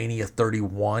WrestleMania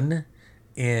 31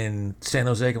 in San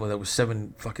Jose, that was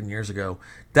 7 fucking years ago,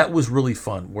 that was really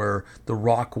fun, where The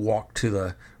Rock walked to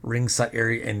the ringside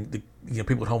area and the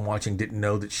people at home watching didn't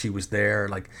know that she was there.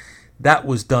 Like, that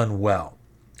was done well.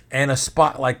 And a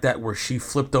spot like that where she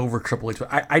flipped over Triple H,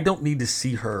 I don't need to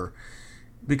see her,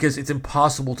 because it's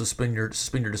impossible to suspend your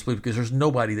disbelief, because there's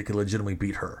nobody that can legitimately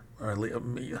beat her. Or,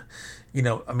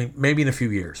 maybe in a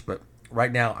few years, but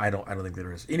right now I don't think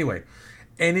there is. Anyway.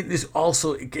 And it is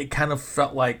also, it kind of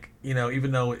felt like,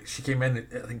 even though she came in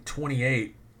at, I think,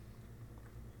 28,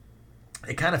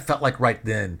 it kind of felt like right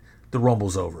then the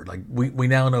Rumble's over. Like, we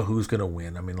now know who's going to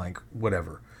win. I mean, like,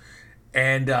 whatever.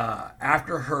 And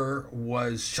after her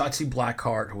was Shotzi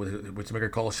Blackheart, which make her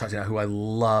call Shotzi, who I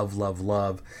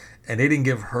love. And they didn't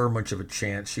give her much of a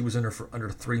chance. She was in there for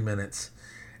under 3 minutes.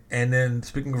 And then,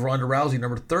 speaking of Ronda Rousey,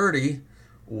 number 30...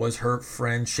 was her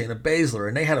friend Shayna Baszler,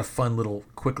 and they had a fun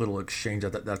quick little exchange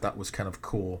that was kind of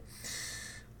cool.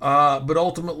 But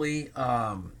ultimately,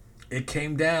 it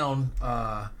came down,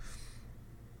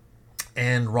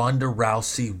 and Ronda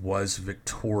Rousey was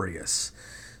victorious.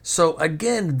 So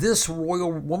again, this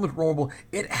Royal Women's Rumble,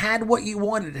 it had what you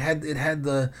wanted. It had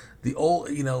the old,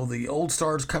 the old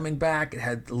stars coming back. It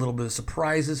had a little bit of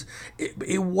surprises.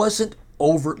 It wasn't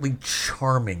overtly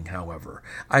charming, however.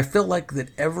 I feel like that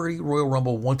every Royal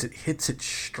Rumble, once it hits its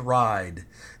stride,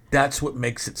 that's what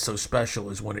makes it so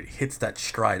special, is when it hits that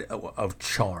stride of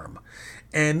charm.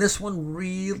 And this one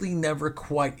really never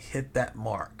quite hit that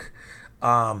mark.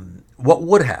 What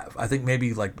would have? I think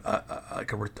maybe like a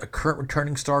current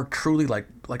returning star, truly like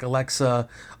Alexa,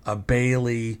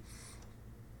 Bailey.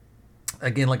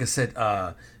 Again, like I said,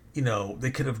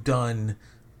 they could have done,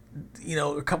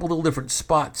 a couple little different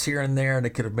spots here and there, and they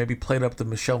could have maybe played up the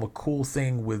Michelle McCool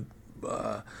thing with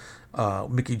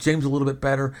Mickie James a little bit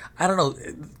better. I don't know.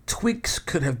 Tweaks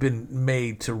could have been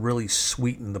made to really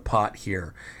sweeten the pot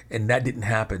here, and that didn't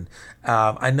happen.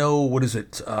 I know, what is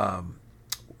it?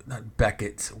 Not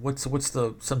Beckett. What's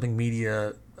the something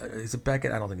media? Is it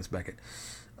Beckett? I don't think it's Beckett.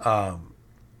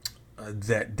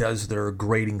 That does their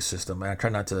grading system, and I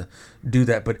try not to do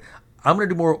that, but I'm going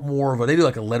to do more of a. They do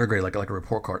like a letter grade, like a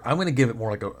report card. I'm going to give it more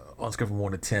like on a scale from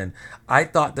 1 to 10. I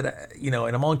thought that and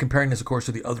I'm only comparing this, of course,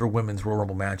 to the other women's Royal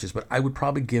Rumble matches, but I would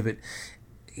probably give it,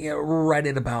 right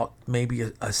at about maybe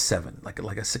a 7, like a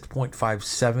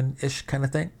 6.57 ish kind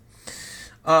of thing.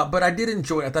 But I did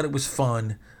enjoy it. I thought it was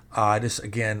fun. Just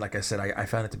again, like I said, I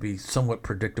found it to be somewhat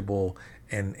predictable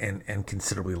and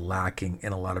considerably lacking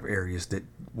in a lot of areas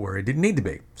where it didn't need to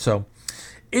be. So,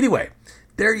 anyway,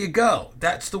 there you go.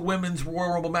 That's the women's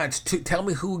Royal Rumble match. Tell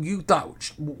me who you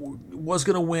thought was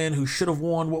going to win, who should have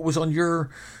won, what was on your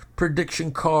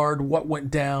prediction card, what went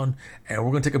down, and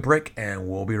we're going to take a break, and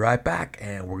we'll be right back,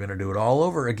 and we're going to do it all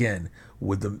over again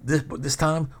with this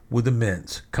time with the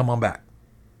men's. Come on back.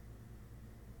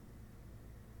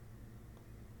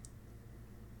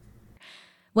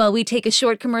 While we take a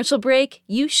short commercial break,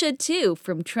 you should too,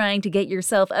 from trying to get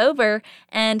yourself over.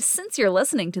 And since you're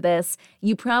listening to this,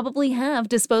 you probably have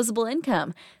disposable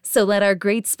income. So let our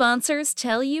great sponsors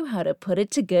tell you how to put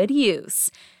it to good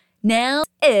use. Now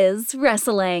is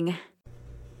wrestling.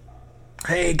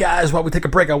 Hey guys, while we take a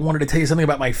break, I wanted to tell you something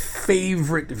about my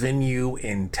favorite venue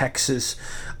in Texas,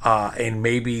 and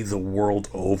maybe the world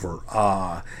over.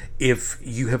 If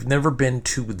you have never been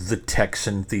to the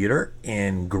Texan Theater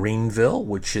in Greenville,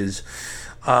 which is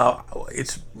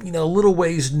it's a little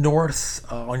ways north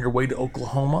on your way to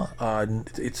Oklahoma.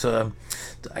 It's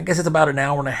I guess it's about an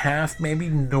hour and a half maybe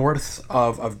north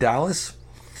of Dallas.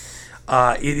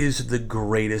 It is the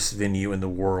greatest venue in the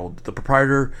world. The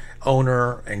proprietor,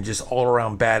 owner, and just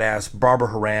all-around badass,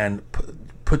 Barbara Haran,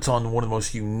 puts on one of the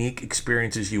most unique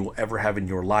experiences you will ever have in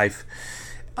your life.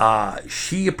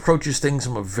 She approaches things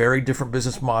from a very different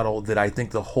business model that I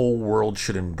think the whole world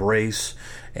should embrace,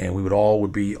 and we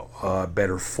would be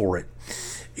better for it.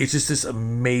 It's just this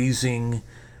amazing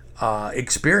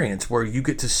experience where you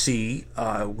get to see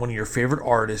one of your favorite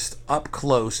artists up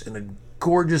close in a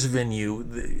gorgeous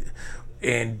venue,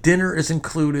 and dinner is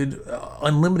included.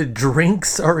 Unlimited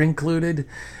drinks are included.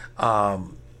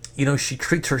 She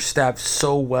treats her staff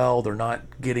so well. They're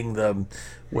not getting the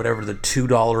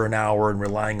 $2 an hour and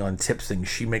relying on tips things.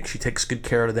 She takes good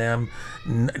care of them.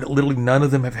 Literally none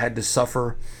of them have had to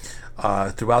suffer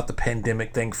throughout the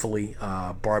pandemic, thankfully.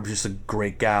 Barb's just a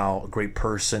great gal, a great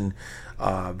person,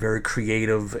 very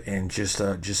creative, and just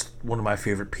one of my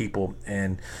favorite people.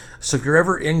 And so if you're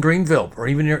ever in Greenville or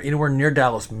even anywhere near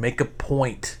Dallas, make a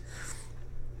point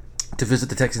to visit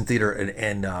the Texan Theater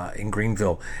in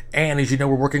Greenville. And as you know,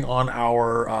 we're working on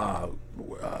our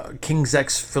King's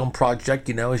X film project.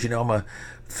 As you know, I'm a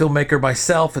filmmaker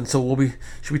myself, and so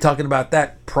should be talking about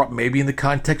that maybe in the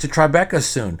context of Tribeca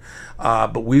soon.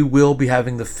 But we will be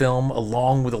having the film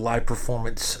along with a live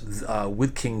performance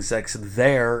with King's X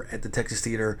there at the Texas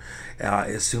Theater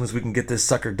as soon as we can get this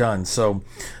sucker done. So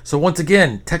once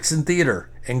again, Texan Theater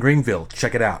in Greenville,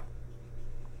 check it out.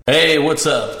 Hey, what's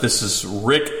up? This is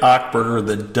Rick Ochberger,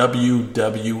 the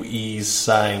WWE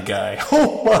sign guy.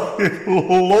 Oh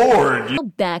my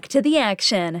Lord! Back to the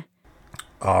action.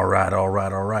 All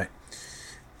right.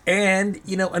 And,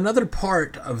 another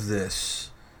part of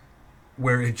this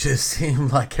where it just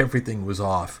seemed like everything was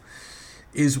off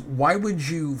is, why would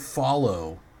you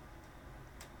follow,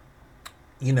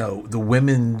 the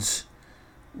women's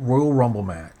Royal Rumble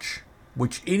match,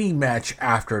 which any match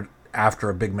after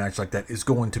a big match like that is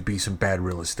going to be some bad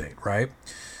real estate, right?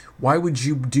 Why would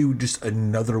you do just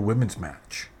another women's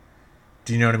match?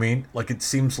 Do you know what I mean? Like, it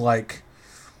seems like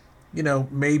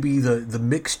maybe the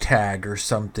mix tag or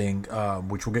something,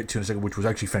 which we'll get to in a second, which was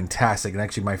actually fantastic and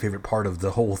actually my favorite part of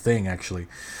the whole thing, actually.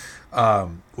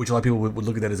 Which a lot of people would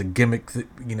look at that as a gimmick,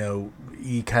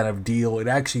 kind of deal. It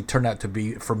actually turned out to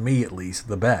be, for me at least,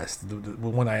 the best, the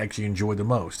one I actually enjoyed the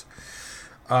most.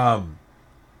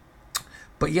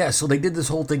 But yeah, so they did this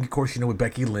whole thing, of course, with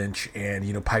Becky Lynch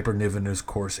and, Piper Niven, of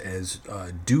course, as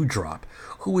Doudrop,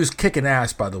 who is kicking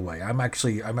ass, by the way. I'm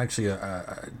actually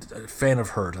a fan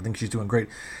of hers. I think she's doing great.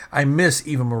 I miss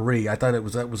Eva Marie. I thought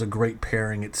that was a great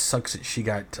pairing. It sucks that she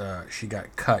got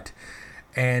cut.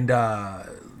 And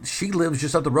she lives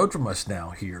just up the road from us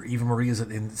now here. Eva Marie is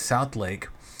in South Lake.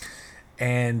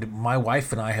 And my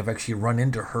wife and I have actually run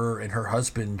into her and her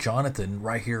husband, Jonathan,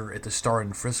 right here at the Star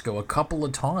in Frisco a couple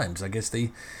of times. I guess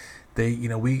they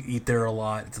we eat there a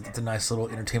lot. It's a nice little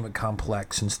entertainment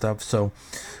complex and stuff. So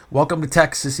welcome to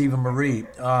Texas, Eva Marie.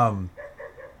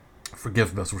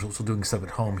 Forgive us, we're still doing stuff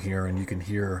at home here, and you can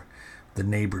hear the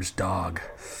neighbor's dog.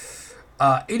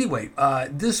 Anyway,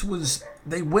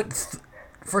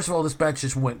 first of all, this match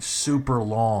just went super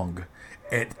long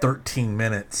at 13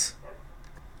 minutes.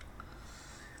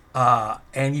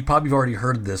 And you probably have already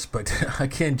heard this, but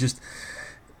again,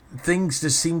 things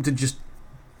just seem to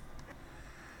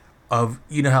how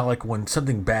like when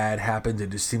something bad happens, it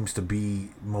just seems to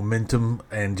be momentum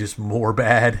and just more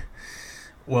bad.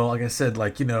 Well, like I said, I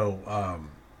thought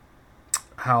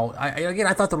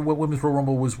the Women's Royal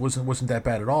Rumble wasn't that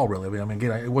bad at all, really. I mean,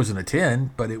 again, it wasn't a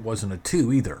 10, but it wasn't a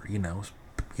 2 either.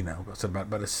 It's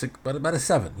about a 6, but about a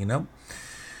 7.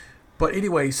 But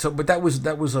anyway, but that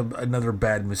was another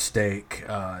bad mistake,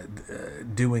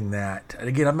 doing that. And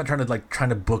again, I'm not trying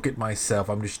to book it myself.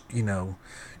 I'm just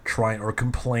trying, or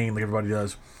complain like everybody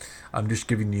does. I'm just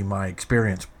giving you my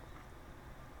experience.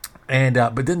 And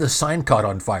but then the sign caught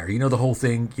on fire. The whole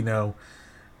thing.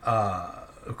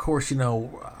 Of course,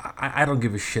 I don't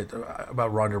give a shit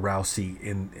about Ronda Rousey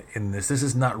in this. This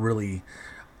is not really,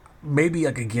 maybe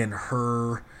again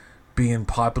her being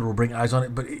popular will bring eyes on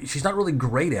it, but she's not really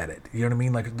great at it. You know what I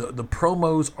mean? Like the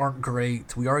promos aren't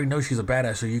great. We already know she's a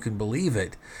badass, so you can believe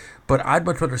it. But I'd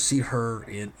much rather see her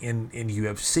in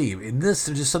UFC. In this,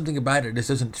 there's just something about it. This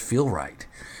doesn't feel right.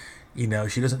 She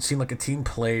doesn't seem like a team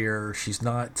player. She's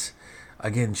not.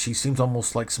 Again, she seems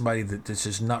almost like somebody that's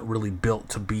just not really built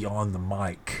to be on the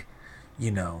mic.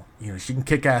 She can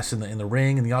kick ass in the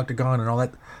ring and the octagon and all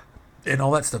that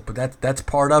stuff. But that's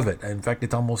part of it. In fact,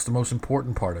 it's almost the most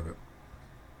important part of it.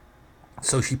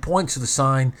 So she points to the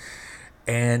sign,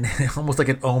 and almost like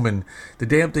an omen, the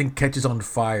damn thing catches on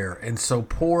fire. And so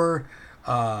poor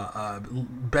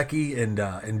Becky and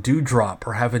Doudrop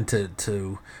are having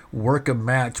to work a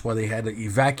match while they had to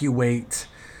evacuate.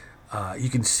 You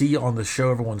can see on the show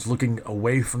everyone's looking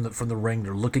away from the ring.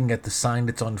 They're looking at the sign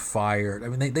that's on fire. I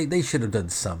mean, they should have done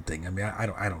something. I mean, I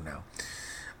don't know.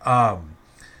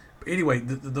 Anyway,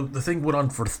 the thing went on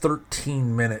for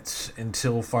 13 minutes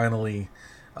until finally,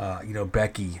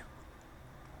 Becky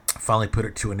finally put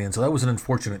it to an end. So that was an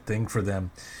unfortunate thing for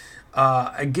them.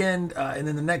 And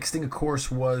then the next thing, of course,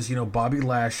 was, Bobby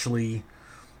Lashley,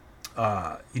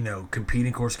 competing,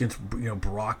 of course, against,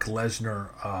 Brock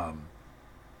Lesnar,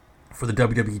 for the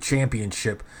WWE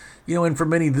Championship. And for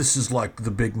many, this is like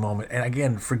the big moment. And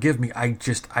again, forgive me,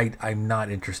 I'm not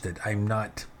interested.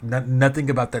 Nothing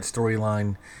about that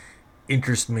storyline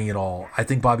interests me at all. I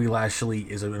think Bobby Lashley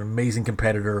is an amazing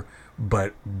competitor,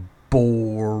 but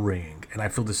boring. And I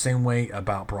feel the same way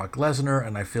about Brock Lesnar,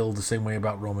 and I feel the same way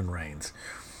about Roman Reigns.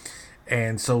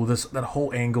 And so that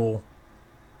whole angle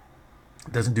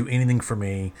doesn't do anything for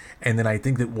me. And then I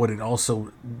think that what it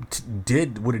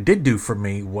did do for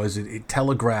me was it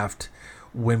telegraphed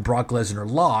when Brock Lesnar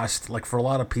lost, like for a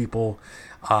lot of people,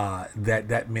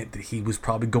 that meant that he was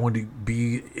probably going to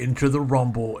be into the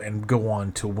Rumble and go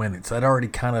on to win it. So that already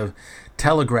kind of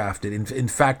telegraphed it. In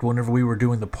fact, whenever we were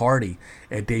doing the party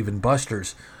at Dave &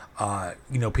 Buster's,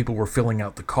 people were filling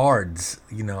out the cards,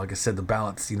 like I said, the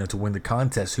ballots, to win the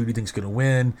contest. Who do you think's going to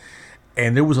win?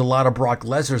 And there was a lot of Brock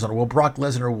Lesnar's on it. Well, Brock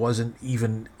Lesnar wasn't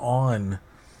even on,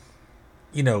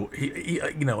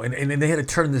 and they had to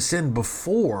turn this in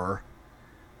before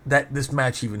that this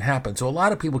match even happened. So a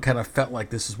lot of people kind of felt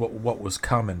like this is what was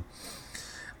coming.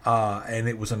 And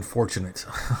it was unfortunate.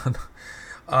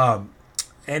 But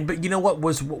you know what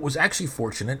was actually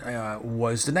fortunate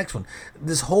was the next one.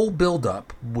 This whole build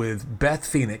up with Beth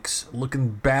Phoenix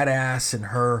looking badass in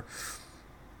her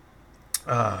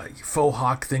faux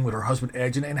hawk thing with her husband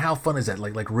Edge, and how fun is that?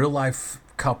 Like real life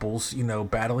couples,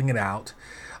 battling it out.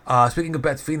 Speaking of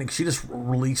Beth Phoenix, she just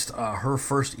released her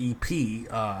first EP,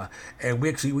 and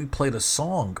we played a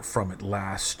song from it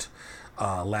last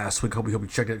last week. Hope you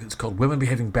check it. It's called "Women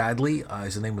Behaving Badly."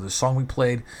 Is the name of the song we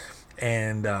played,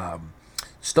 and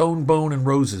 "Stone, Bone, and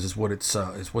Roses" is what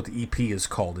is what the EP is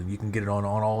called, and you can get it on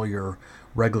all your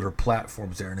regular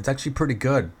platforms there, and it's actually pretty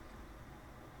good.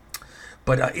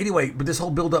 But anyway, this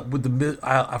whole build up with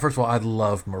first of all, I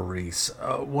love Maryse,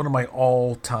 one of my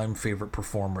all-time favorite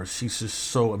performers. She's just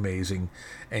so amazing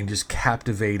and just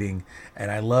captivating, and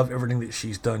I love everything that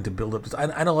she's done to build up this.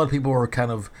 I know a lot of people are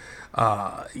kind of,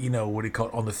 what do you call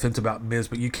it, on the fence about Miz,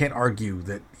 but you can't argue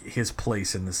that his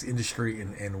place in this industry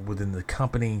and within the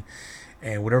company,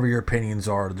 and whatever your opinions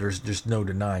are, there's just no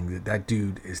denying that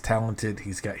dude is talented.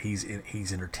 He's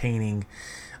entertaining.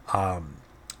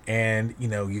 And,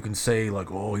 you can say,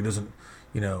 like, oh, he doesn't,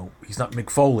 he's not Mick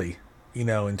Foley,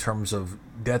 in terms of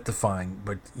death-defying.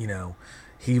 But,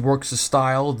 he works a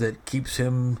style that keeps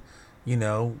him,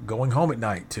 going home at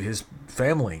night to his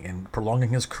family and prolonging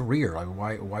his career. Like,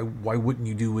 why wouldn't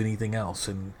you do anything else?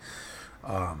 And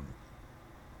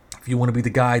if you want to be the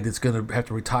guy that's going to have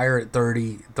to retire at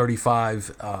 30,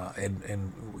 35,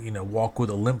 and walk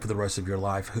with a limp for the rest of your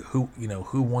life,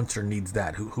 who wants or needs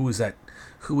that? Who is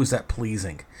that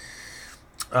pleasing?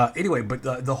 Anyway, but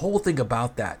the whole thing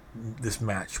about this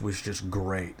match was just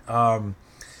great. And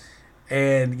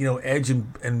Edge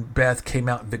and Beth came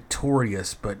out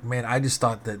victorious, but man, I just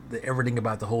thought that everything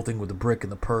about the whole thing with the brick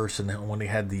and the purse, and when they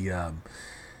had the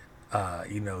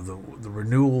the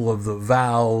renewal of the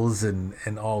vows and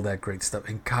all that great stuff.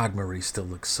 And God, Maryse still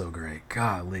looks so great.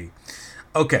 Golly.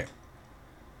 Okay.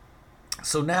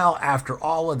 So now, after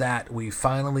all of that, we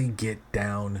finally get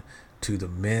down to the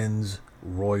Men's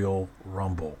Royal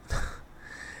Rumble.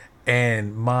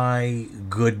 And my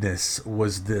goodness,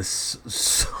 was this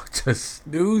such a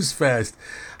snooze fest.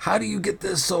 How do you get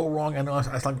this so wrong? I know I'm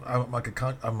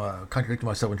contradicting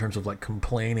myself in terms of like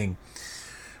complaining.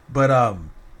 But, I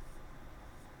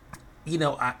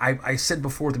said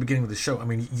before at the beginning of the show, I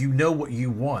mean, you know what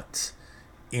you want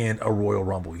in a Royal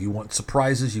Rumble. You want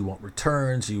surprises, you want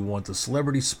returns, you want the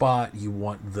celebrity spot, you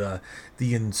want the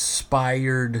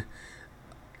inspired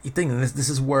thing. And this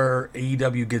is where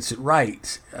AEW gets it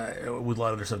right with a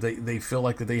lot of their stuff. They feel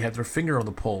like that they have their finger on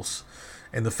the pulse,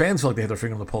 and the fans feel like they have their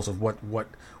finger on the pulse of what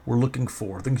we're looking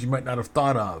for, things you might not have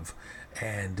thought of,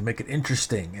 and to make it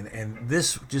interesting. And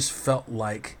this just felt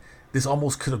like this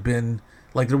almost could have been,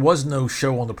 like, there was no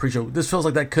show on the pre-show. This feels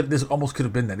like this almost could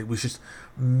have been that. It was just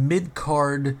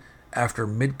mid-card after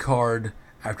mid-card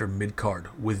after mid-card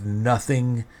with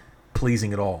nothing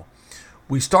pleasing at all.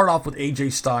 We start off with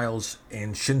AJ Styles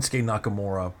and Shinsuke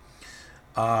Nakamura.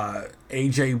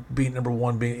 AJ being number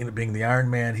one, being the Iron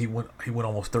Man. He went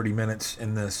almost 30 minutes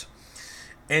in this.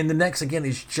 And the next, again,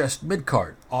 is just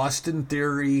mid-card. Austin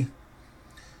Theory.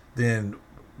 Then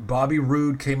Bobby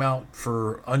Roode came out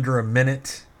for under a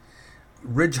minute.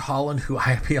 Ridge Holland, who,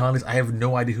 I'll be honest, I have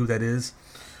no idea who that is.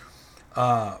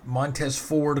 Montez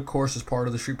Ford, of course, is part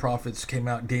of the Street Profits, came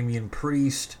out. Damian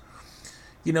Priest.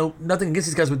 Nothing against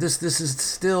these guys, but this is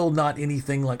still not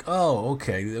anything like, oh,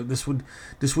 okay, this would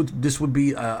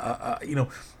be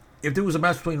if there was a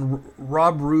match between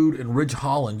Rob Roode and Ridge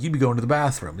Holland, you'd be going to the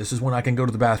bathroom. This is when I can go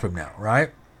to the bathroom now, right?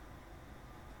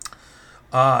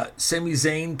 Sami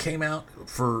Zayn came out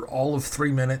for all of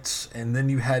 3 minutes, and then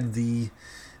you had the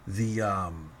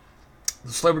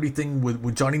celebrity thing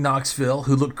with Johnny Knoxville,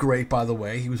 who looked great, by the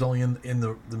way. He was only in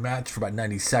the match for about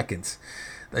 90 seconds.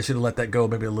 I should have let that go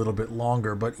maybe a little bit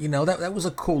longer, but that was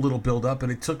a cool little build up, and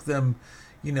it took them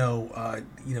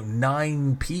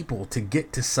 9 people to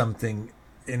get to something,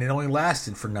 and it only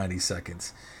lasted for 90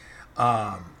 seconds.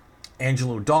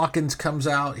 Angelo Dawkins comes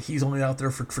out. He's only out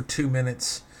there for 2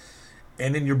 minutes.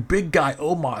 And then your big guy,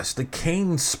 Omos, the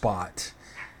Kane spot,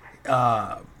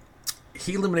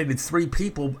 he eliminated 3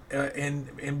 people, and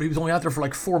he was only out there for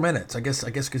like 4 minutes. I guess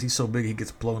because he's so big, he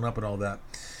gets blown up and all that.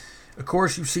 Of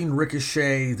course, you've seen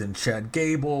Ricochet, then Chad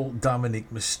Gable, Dominic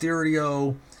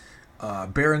Mysterio,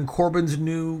 Baron Corbin's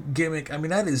new gimmick. I mean,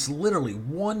 that is literally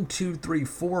 1, 2, 3,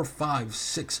 4, 5,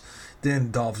 6. Then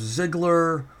Dolph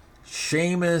Ziggler,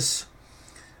 Sheamus,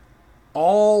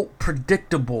 all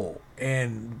predictable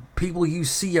and people you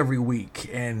see every week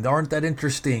and aren't that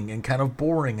interesting and kind of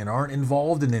boring and aren't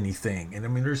involved in anything. And I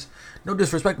mean, there's no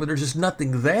disrespect, but there's just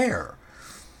nothing there.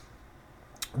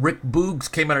 Rick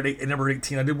Boogs came out at number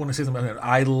 18. I did want to say something about that.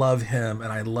 I love him,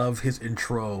 and I love his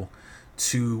intro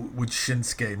with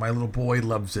Shinsuke. My little boy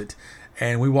loves it.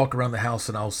 And we walk around the house,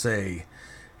 and I'll say,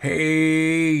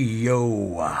 "Hey,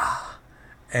 yo."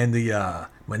 And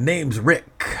my name's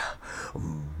Rick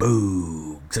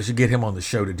Boogs. I should get him on the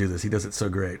show to do this. He does it so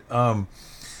great.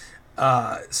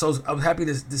 So I was happy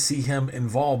to see him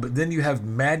involved. But then you have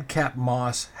Madcap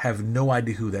Moss, have no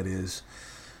idea who that is.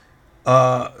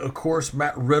 Of course,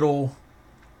 Matt Riddle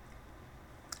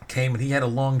came and he had a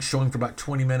long showing for about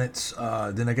 20 minutes.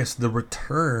 Then I guess the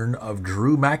return of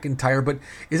Drew McIntyre. But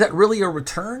is that really a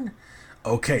return?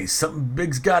 Okay, something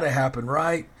big's got to happen,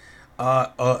 right?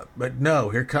 But no,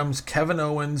 here comes Kevin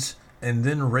Owens and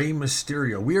then Rey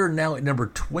Mysterio. We are now at number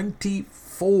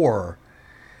 24.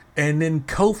 And then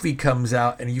Kofi comes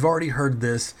out, and you've already heard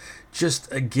this. Just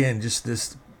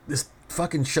this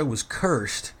fucking show was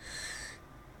cursed.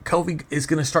 Kofi is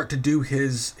going to start to do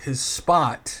his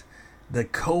spot, the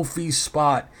Kofi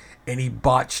spot, and he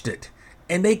botched it.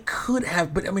 And they could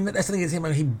have, but I mean, that's the thing is him. I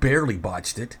mean, he barely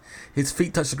botched it. His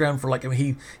feet touched the ground for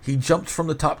he jumped from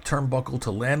the top turnbuckle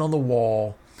to land on the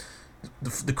wall.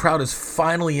 The crowd is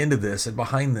finally into this and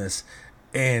behind this.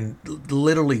 And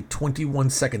literally 21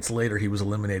 seconds later, he was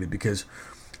eliminated because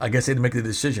I guess they had to make the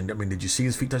decision. I mean, did you see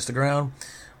his feet touch the ground?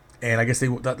 And I guess they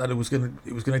thought it was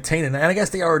gonna taint it. And I guess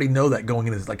they already know that going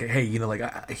in. It's like, hey,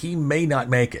 he may not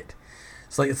make it.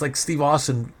 It's like Steve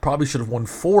Austin probably should have won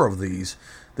 4 of these.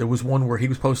 There was one where he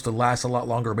was supposed to last a lot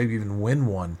longer, maybe even win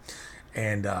one.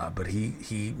 And but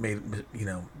he made,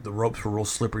 the ropes were real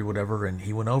slippery, whatever, and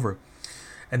he went over.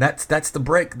 And that's the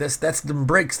break. That's the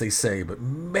breaks, they say. But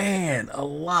man,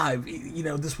 alive,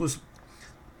 this was.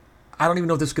 I don't even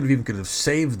know if this could have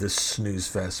saved this snooze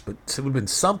fest, but it would have been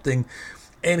something.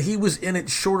 And he was in it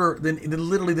shorter than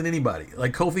anybody.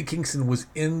 Like Kofi Kingston was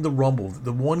in the Rumble,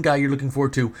 the one guy you're looking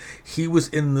forward to. He was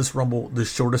in this Rumble the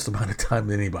shortest amount of time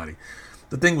than anybody.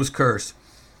 The thing was cursed.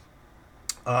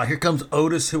 Here comes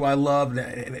Otis, who I love,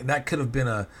 and that could have been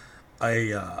a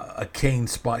Kane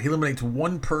spot. He eliminates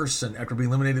one person after being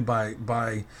eliminated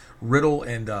by Riddle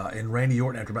and Randy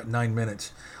Orton after about 9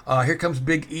 minutes. Here comes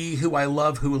Big E, who I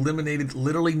love, who eliminated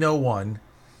literally no one.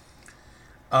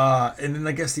 And then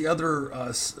I guess the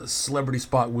other celebrity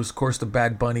spot was, of course, the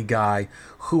Bad Bunny guy,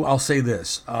 who I'll say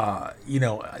this,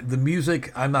 the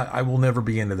music, I will never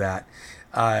be into that.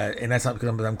 And that's not because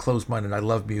I'm closed-minded. I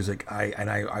love music.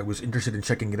 I was interested in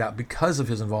checking it out because of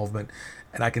his involvement.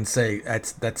 And I can say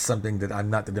that's something that I'm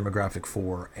not the demographic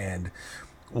for and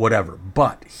whatever.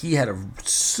 But he had a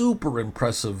super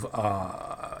impressive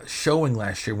showing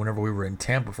last year whenever we were in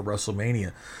Tampa for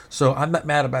WrestleMania. So I'm not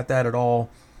mad about that at all.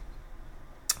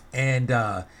 And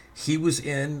he was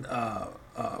in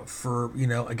for,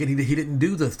 again, he didn't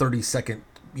do the 30-second,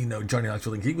 Johnny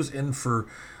Knoxville thing. He was in for,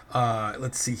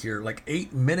 let's see here, like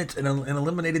 8 minutes and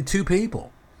eliminated 2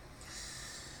 people.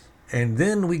 And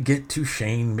then we get to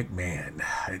Shane McMahon.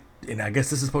 And I guess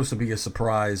this is supposed to be a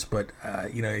surprise, but,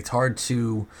 it's hard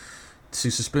to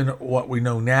suspend what we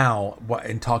know now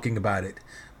and talking about it.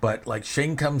 But, like,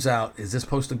 Shane comes out. Is this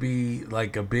supposed to be,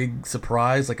 like, a big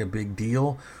surprise, like a big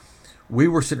deal? We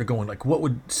were sitting there going, like, what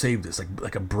would save this?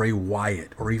 Like a Bray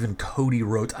Wyatt or even Cody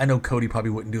Rhodes. I know Cody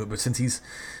probably wouldn't do it, but since he's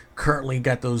currently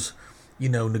got those,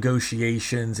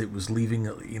 negotiations, it was leaving,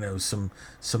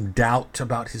 some doubt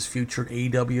about his future at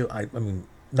AEW. I mean,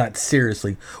 not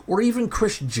seriously. Or even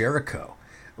Chris Jericho.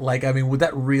 Would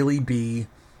that really be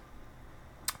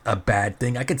a bad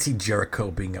thing? I could see Jericho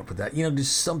being up for that.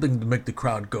 Just something to make the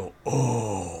crowd go,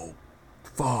 oh,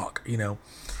 fuck,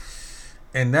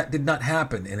 And that did not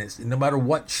happen. And it's no matter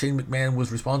what Shane McMahon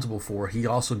was responsible for, he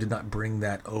also did not bring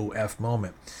that OF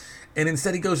moment. And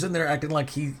instead he goes in there acting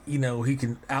like he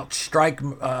can outstrike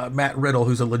Matt Riddle,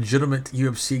 who's a legitimate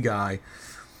UFC guy.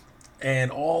 And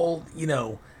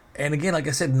and again, like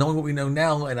I said, knowing what we know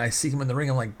now, and I see him in the ring,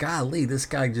 I'm like, golly, this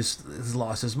guy just has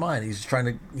lost his mind. He's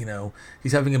trying to,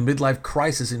 he's having a midlife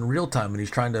crisis in real time, and he's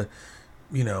trying to,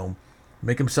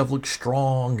 make himself look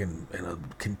strong and a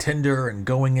contender and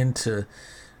going into,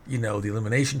 the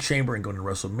Elimination Chamber and going to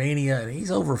WrestleMania. And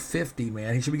he's over 50,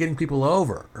 man. He should be getting people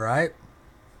over, right?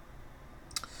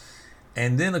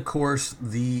 And then, of course,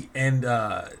 then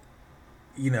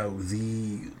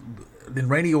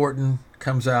Randy Orton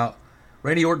comes out.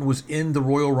 Randy Orton was in the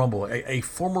Royal Rumble. A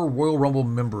former Royal Rumble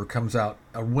member comes out,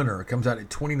 a winner, comes out at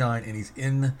 29, and he's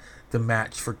in the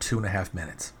match for 2.5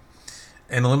 minutes.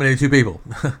 And eliminated 2 people.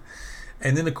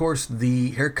 And then, of course,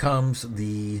 here comes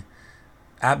the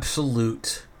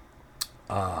absolute,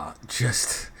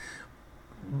 just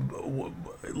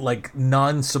like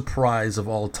non-surprise of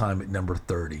all time at number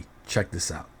 30. Check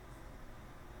this out.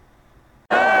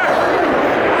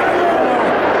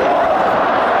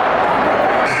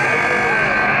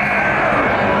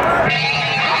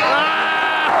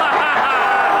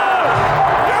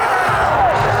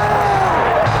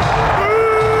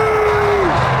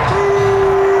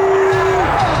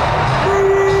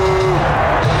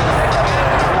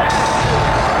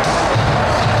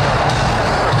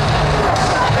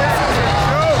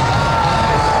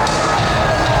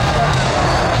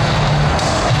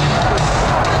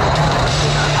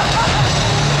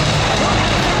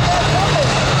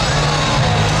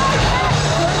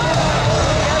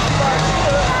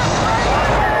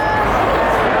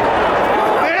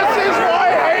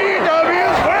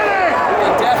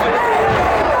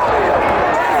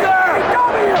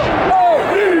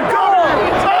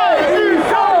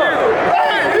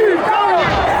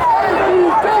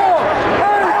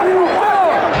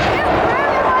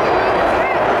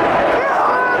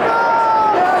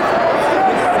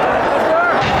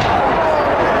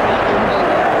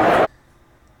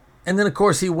 then, of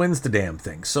course, he wins the damn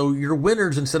thing. So your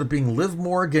winners, instead of being Liv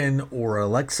Morgan or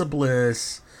Alexa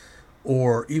Bliss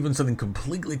or even something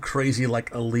completely crazy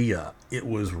like Aaliyah, it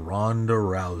was Ronda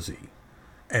Rousey.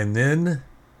 And then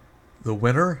the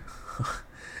winner,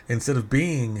 instead of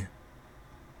being,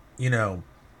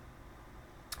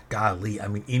 golly, I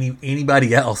mean,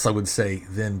 anybody else, I would say,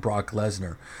 than Brock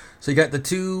Lesnar. So you got the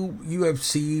two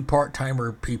UFC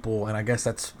part-timer people, and I guess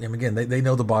that's, again, they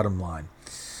know the bottom line.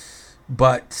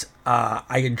 But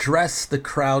I addressed the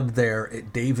crowd there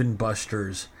at Dave &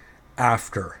 Buster's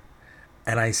after,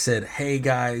 and I said, hey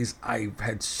guys, I've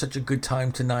had such a good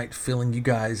time tonight feeling you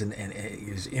guys and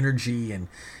his energy and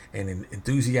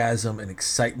enthusiasm and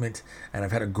excitement, and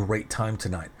I've had a great time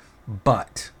tonight.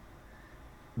 But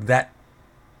that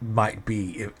might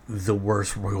be the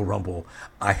worst Royal Rumble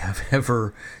I have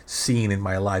ever seen in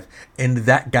my life. And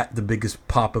that got the biggest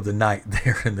pop of the night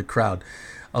there in the crowd.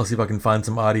 I'll see if I can find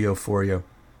some audio for you.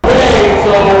 Hey,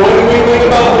 so what do we think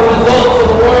about the results of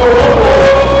the Royal Rumble?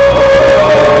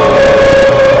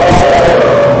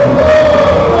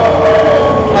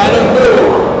 Kind of new.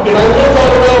 Because I'm going to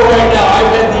talk about right now,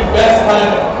 I've had the best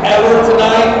time ever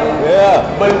tonight.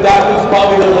 Yeah. But that was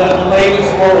probably the latest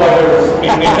Royal I've ever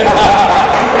seen.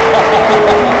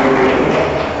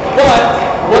 But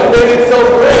what made it so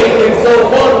great and so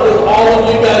fun was all of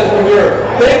you guys were here.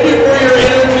 Thank you for your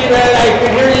energy, man. I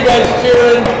can hear you guys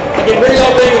cheering. I can hear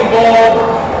y'all being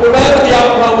involved. No matter the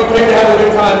outcome, we came to have a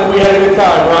good time, and we had a good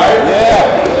time, right? Yeah.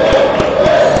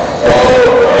 So,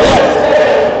 yes.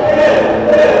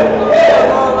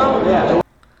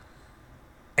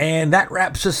 And that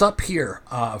wraps us up here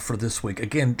for this week.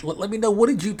 Again, let me know, what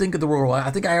did you think of the Royal Rumble?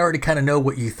 I think I already kind of know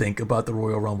what you think about the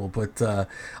Royal Rumble, but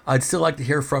I'd still like to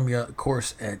hear from you. Of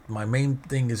course, my main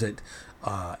thing is at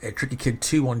Tricky Kid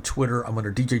 2 on Twitter. I'm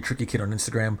under DJ Tricky Kid on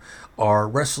Instagram. Our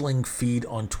wrestling feed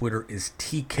on Twitter is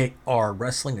TKR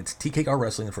Wrestling. It's TKR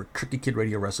Wrestling for Tricky Kid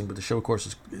Radio Wrestling. But the show, of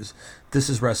course, is This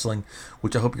Is Wrestling,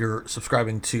 which I hope you're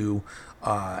subscribing to.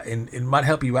 And it might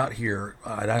help you out here.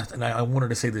 And I wanted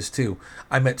to say this too.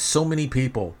 I met so many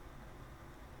people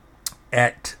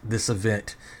at this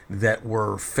event that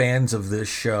were fans of this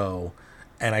show,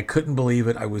 and I couldn't believe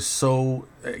it. I was so,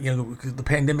 the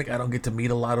pandemic, I don't get to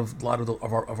meet a lot of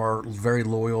our very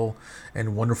loyal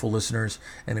and wonderful listeners,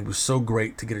 and it was so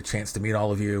great to get a chance to meet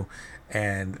all of you.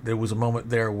 And there was a moment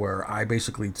there where I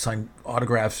basically signed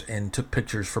autographs and took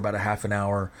pictures for about a half an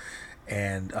hour.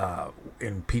 And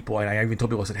people, and I even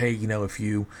told people, I said, hey, if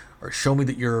you, or show me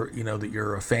that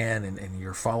you're a fan and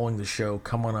you're following the show,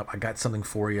 come on up. I got something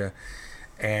for you.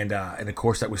 And of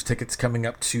course, that was tickets coming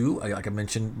up to, like I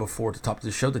mentioned before at the top of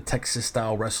the show, the Texas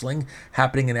Style Wrestling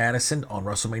happening in Addison on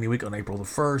WrestleMania week on April the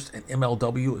 1st. And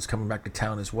MLW is coming back to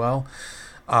town as well.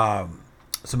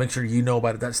 So make sure you know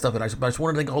about that stuff. But I just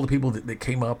wanted to thank all the people that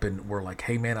came up and were like,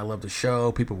 hey, man, I love the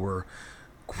show. People were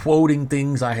quoting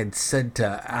things I had said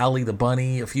to Allie the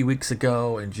Bunny a few weeks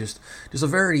ago, and just a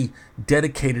very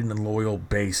dedicated and loyal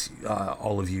base,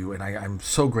 all of you, and I'm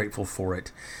so grateful for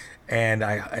it.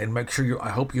 And make sure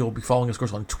I hope you'll be following us, of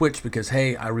course, on Twitch, because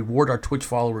hey, I reward our Twitch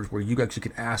followers where you actually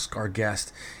can ask our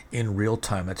guest in real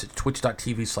time. That's at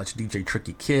twitch.tv/DJ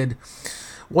Tricky Kid.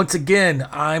 Once again,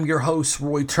 I'm your host,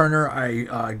 Roy Turner.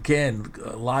 Again,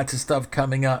 lots of stuff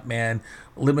coming up, man.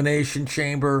 Elimination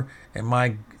Chamber, and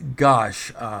my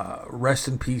gosh, rest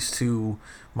in peace to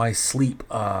my sleep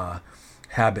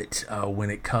habit when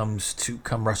it comes to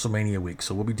WrestleMania week.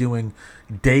 So we'll be doing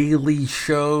daily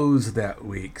shows that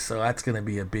week. So that's going to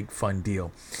be a big fun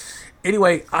deal.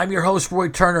 Anyway, I'm your host, Roy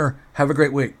Turner. Have a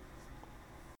great week.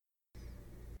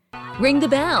 Ring the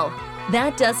bell.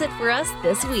 That does it for us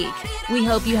this week. We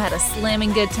hope you had a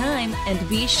slamming good time, and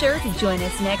be sure to join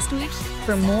us next week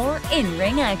for more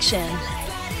in-ring action.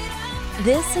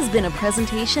 This has been a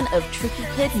presentation of Tricky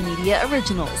Kid Media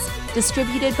Originals,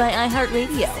 distributed by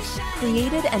iHeartRadio,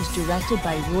 created and directed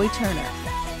by Roy Turner,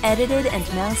 edited and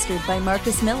mastered by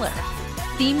Marcus Miller,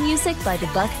 theme music by the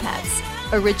Buckpats,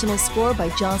 original score by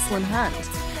Jocelyn Hunt,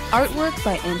 artwork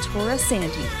by Antora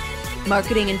Sandy,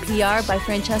 marketing and PR by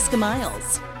Francesca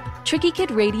Miles. Tricky Kid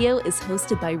Radio is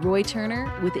hosted by Roy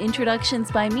Turner with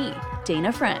introductions by me,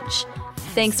 Dana French.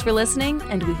 Thanks for listening,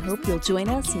 and we hope you'll join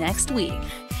us next week.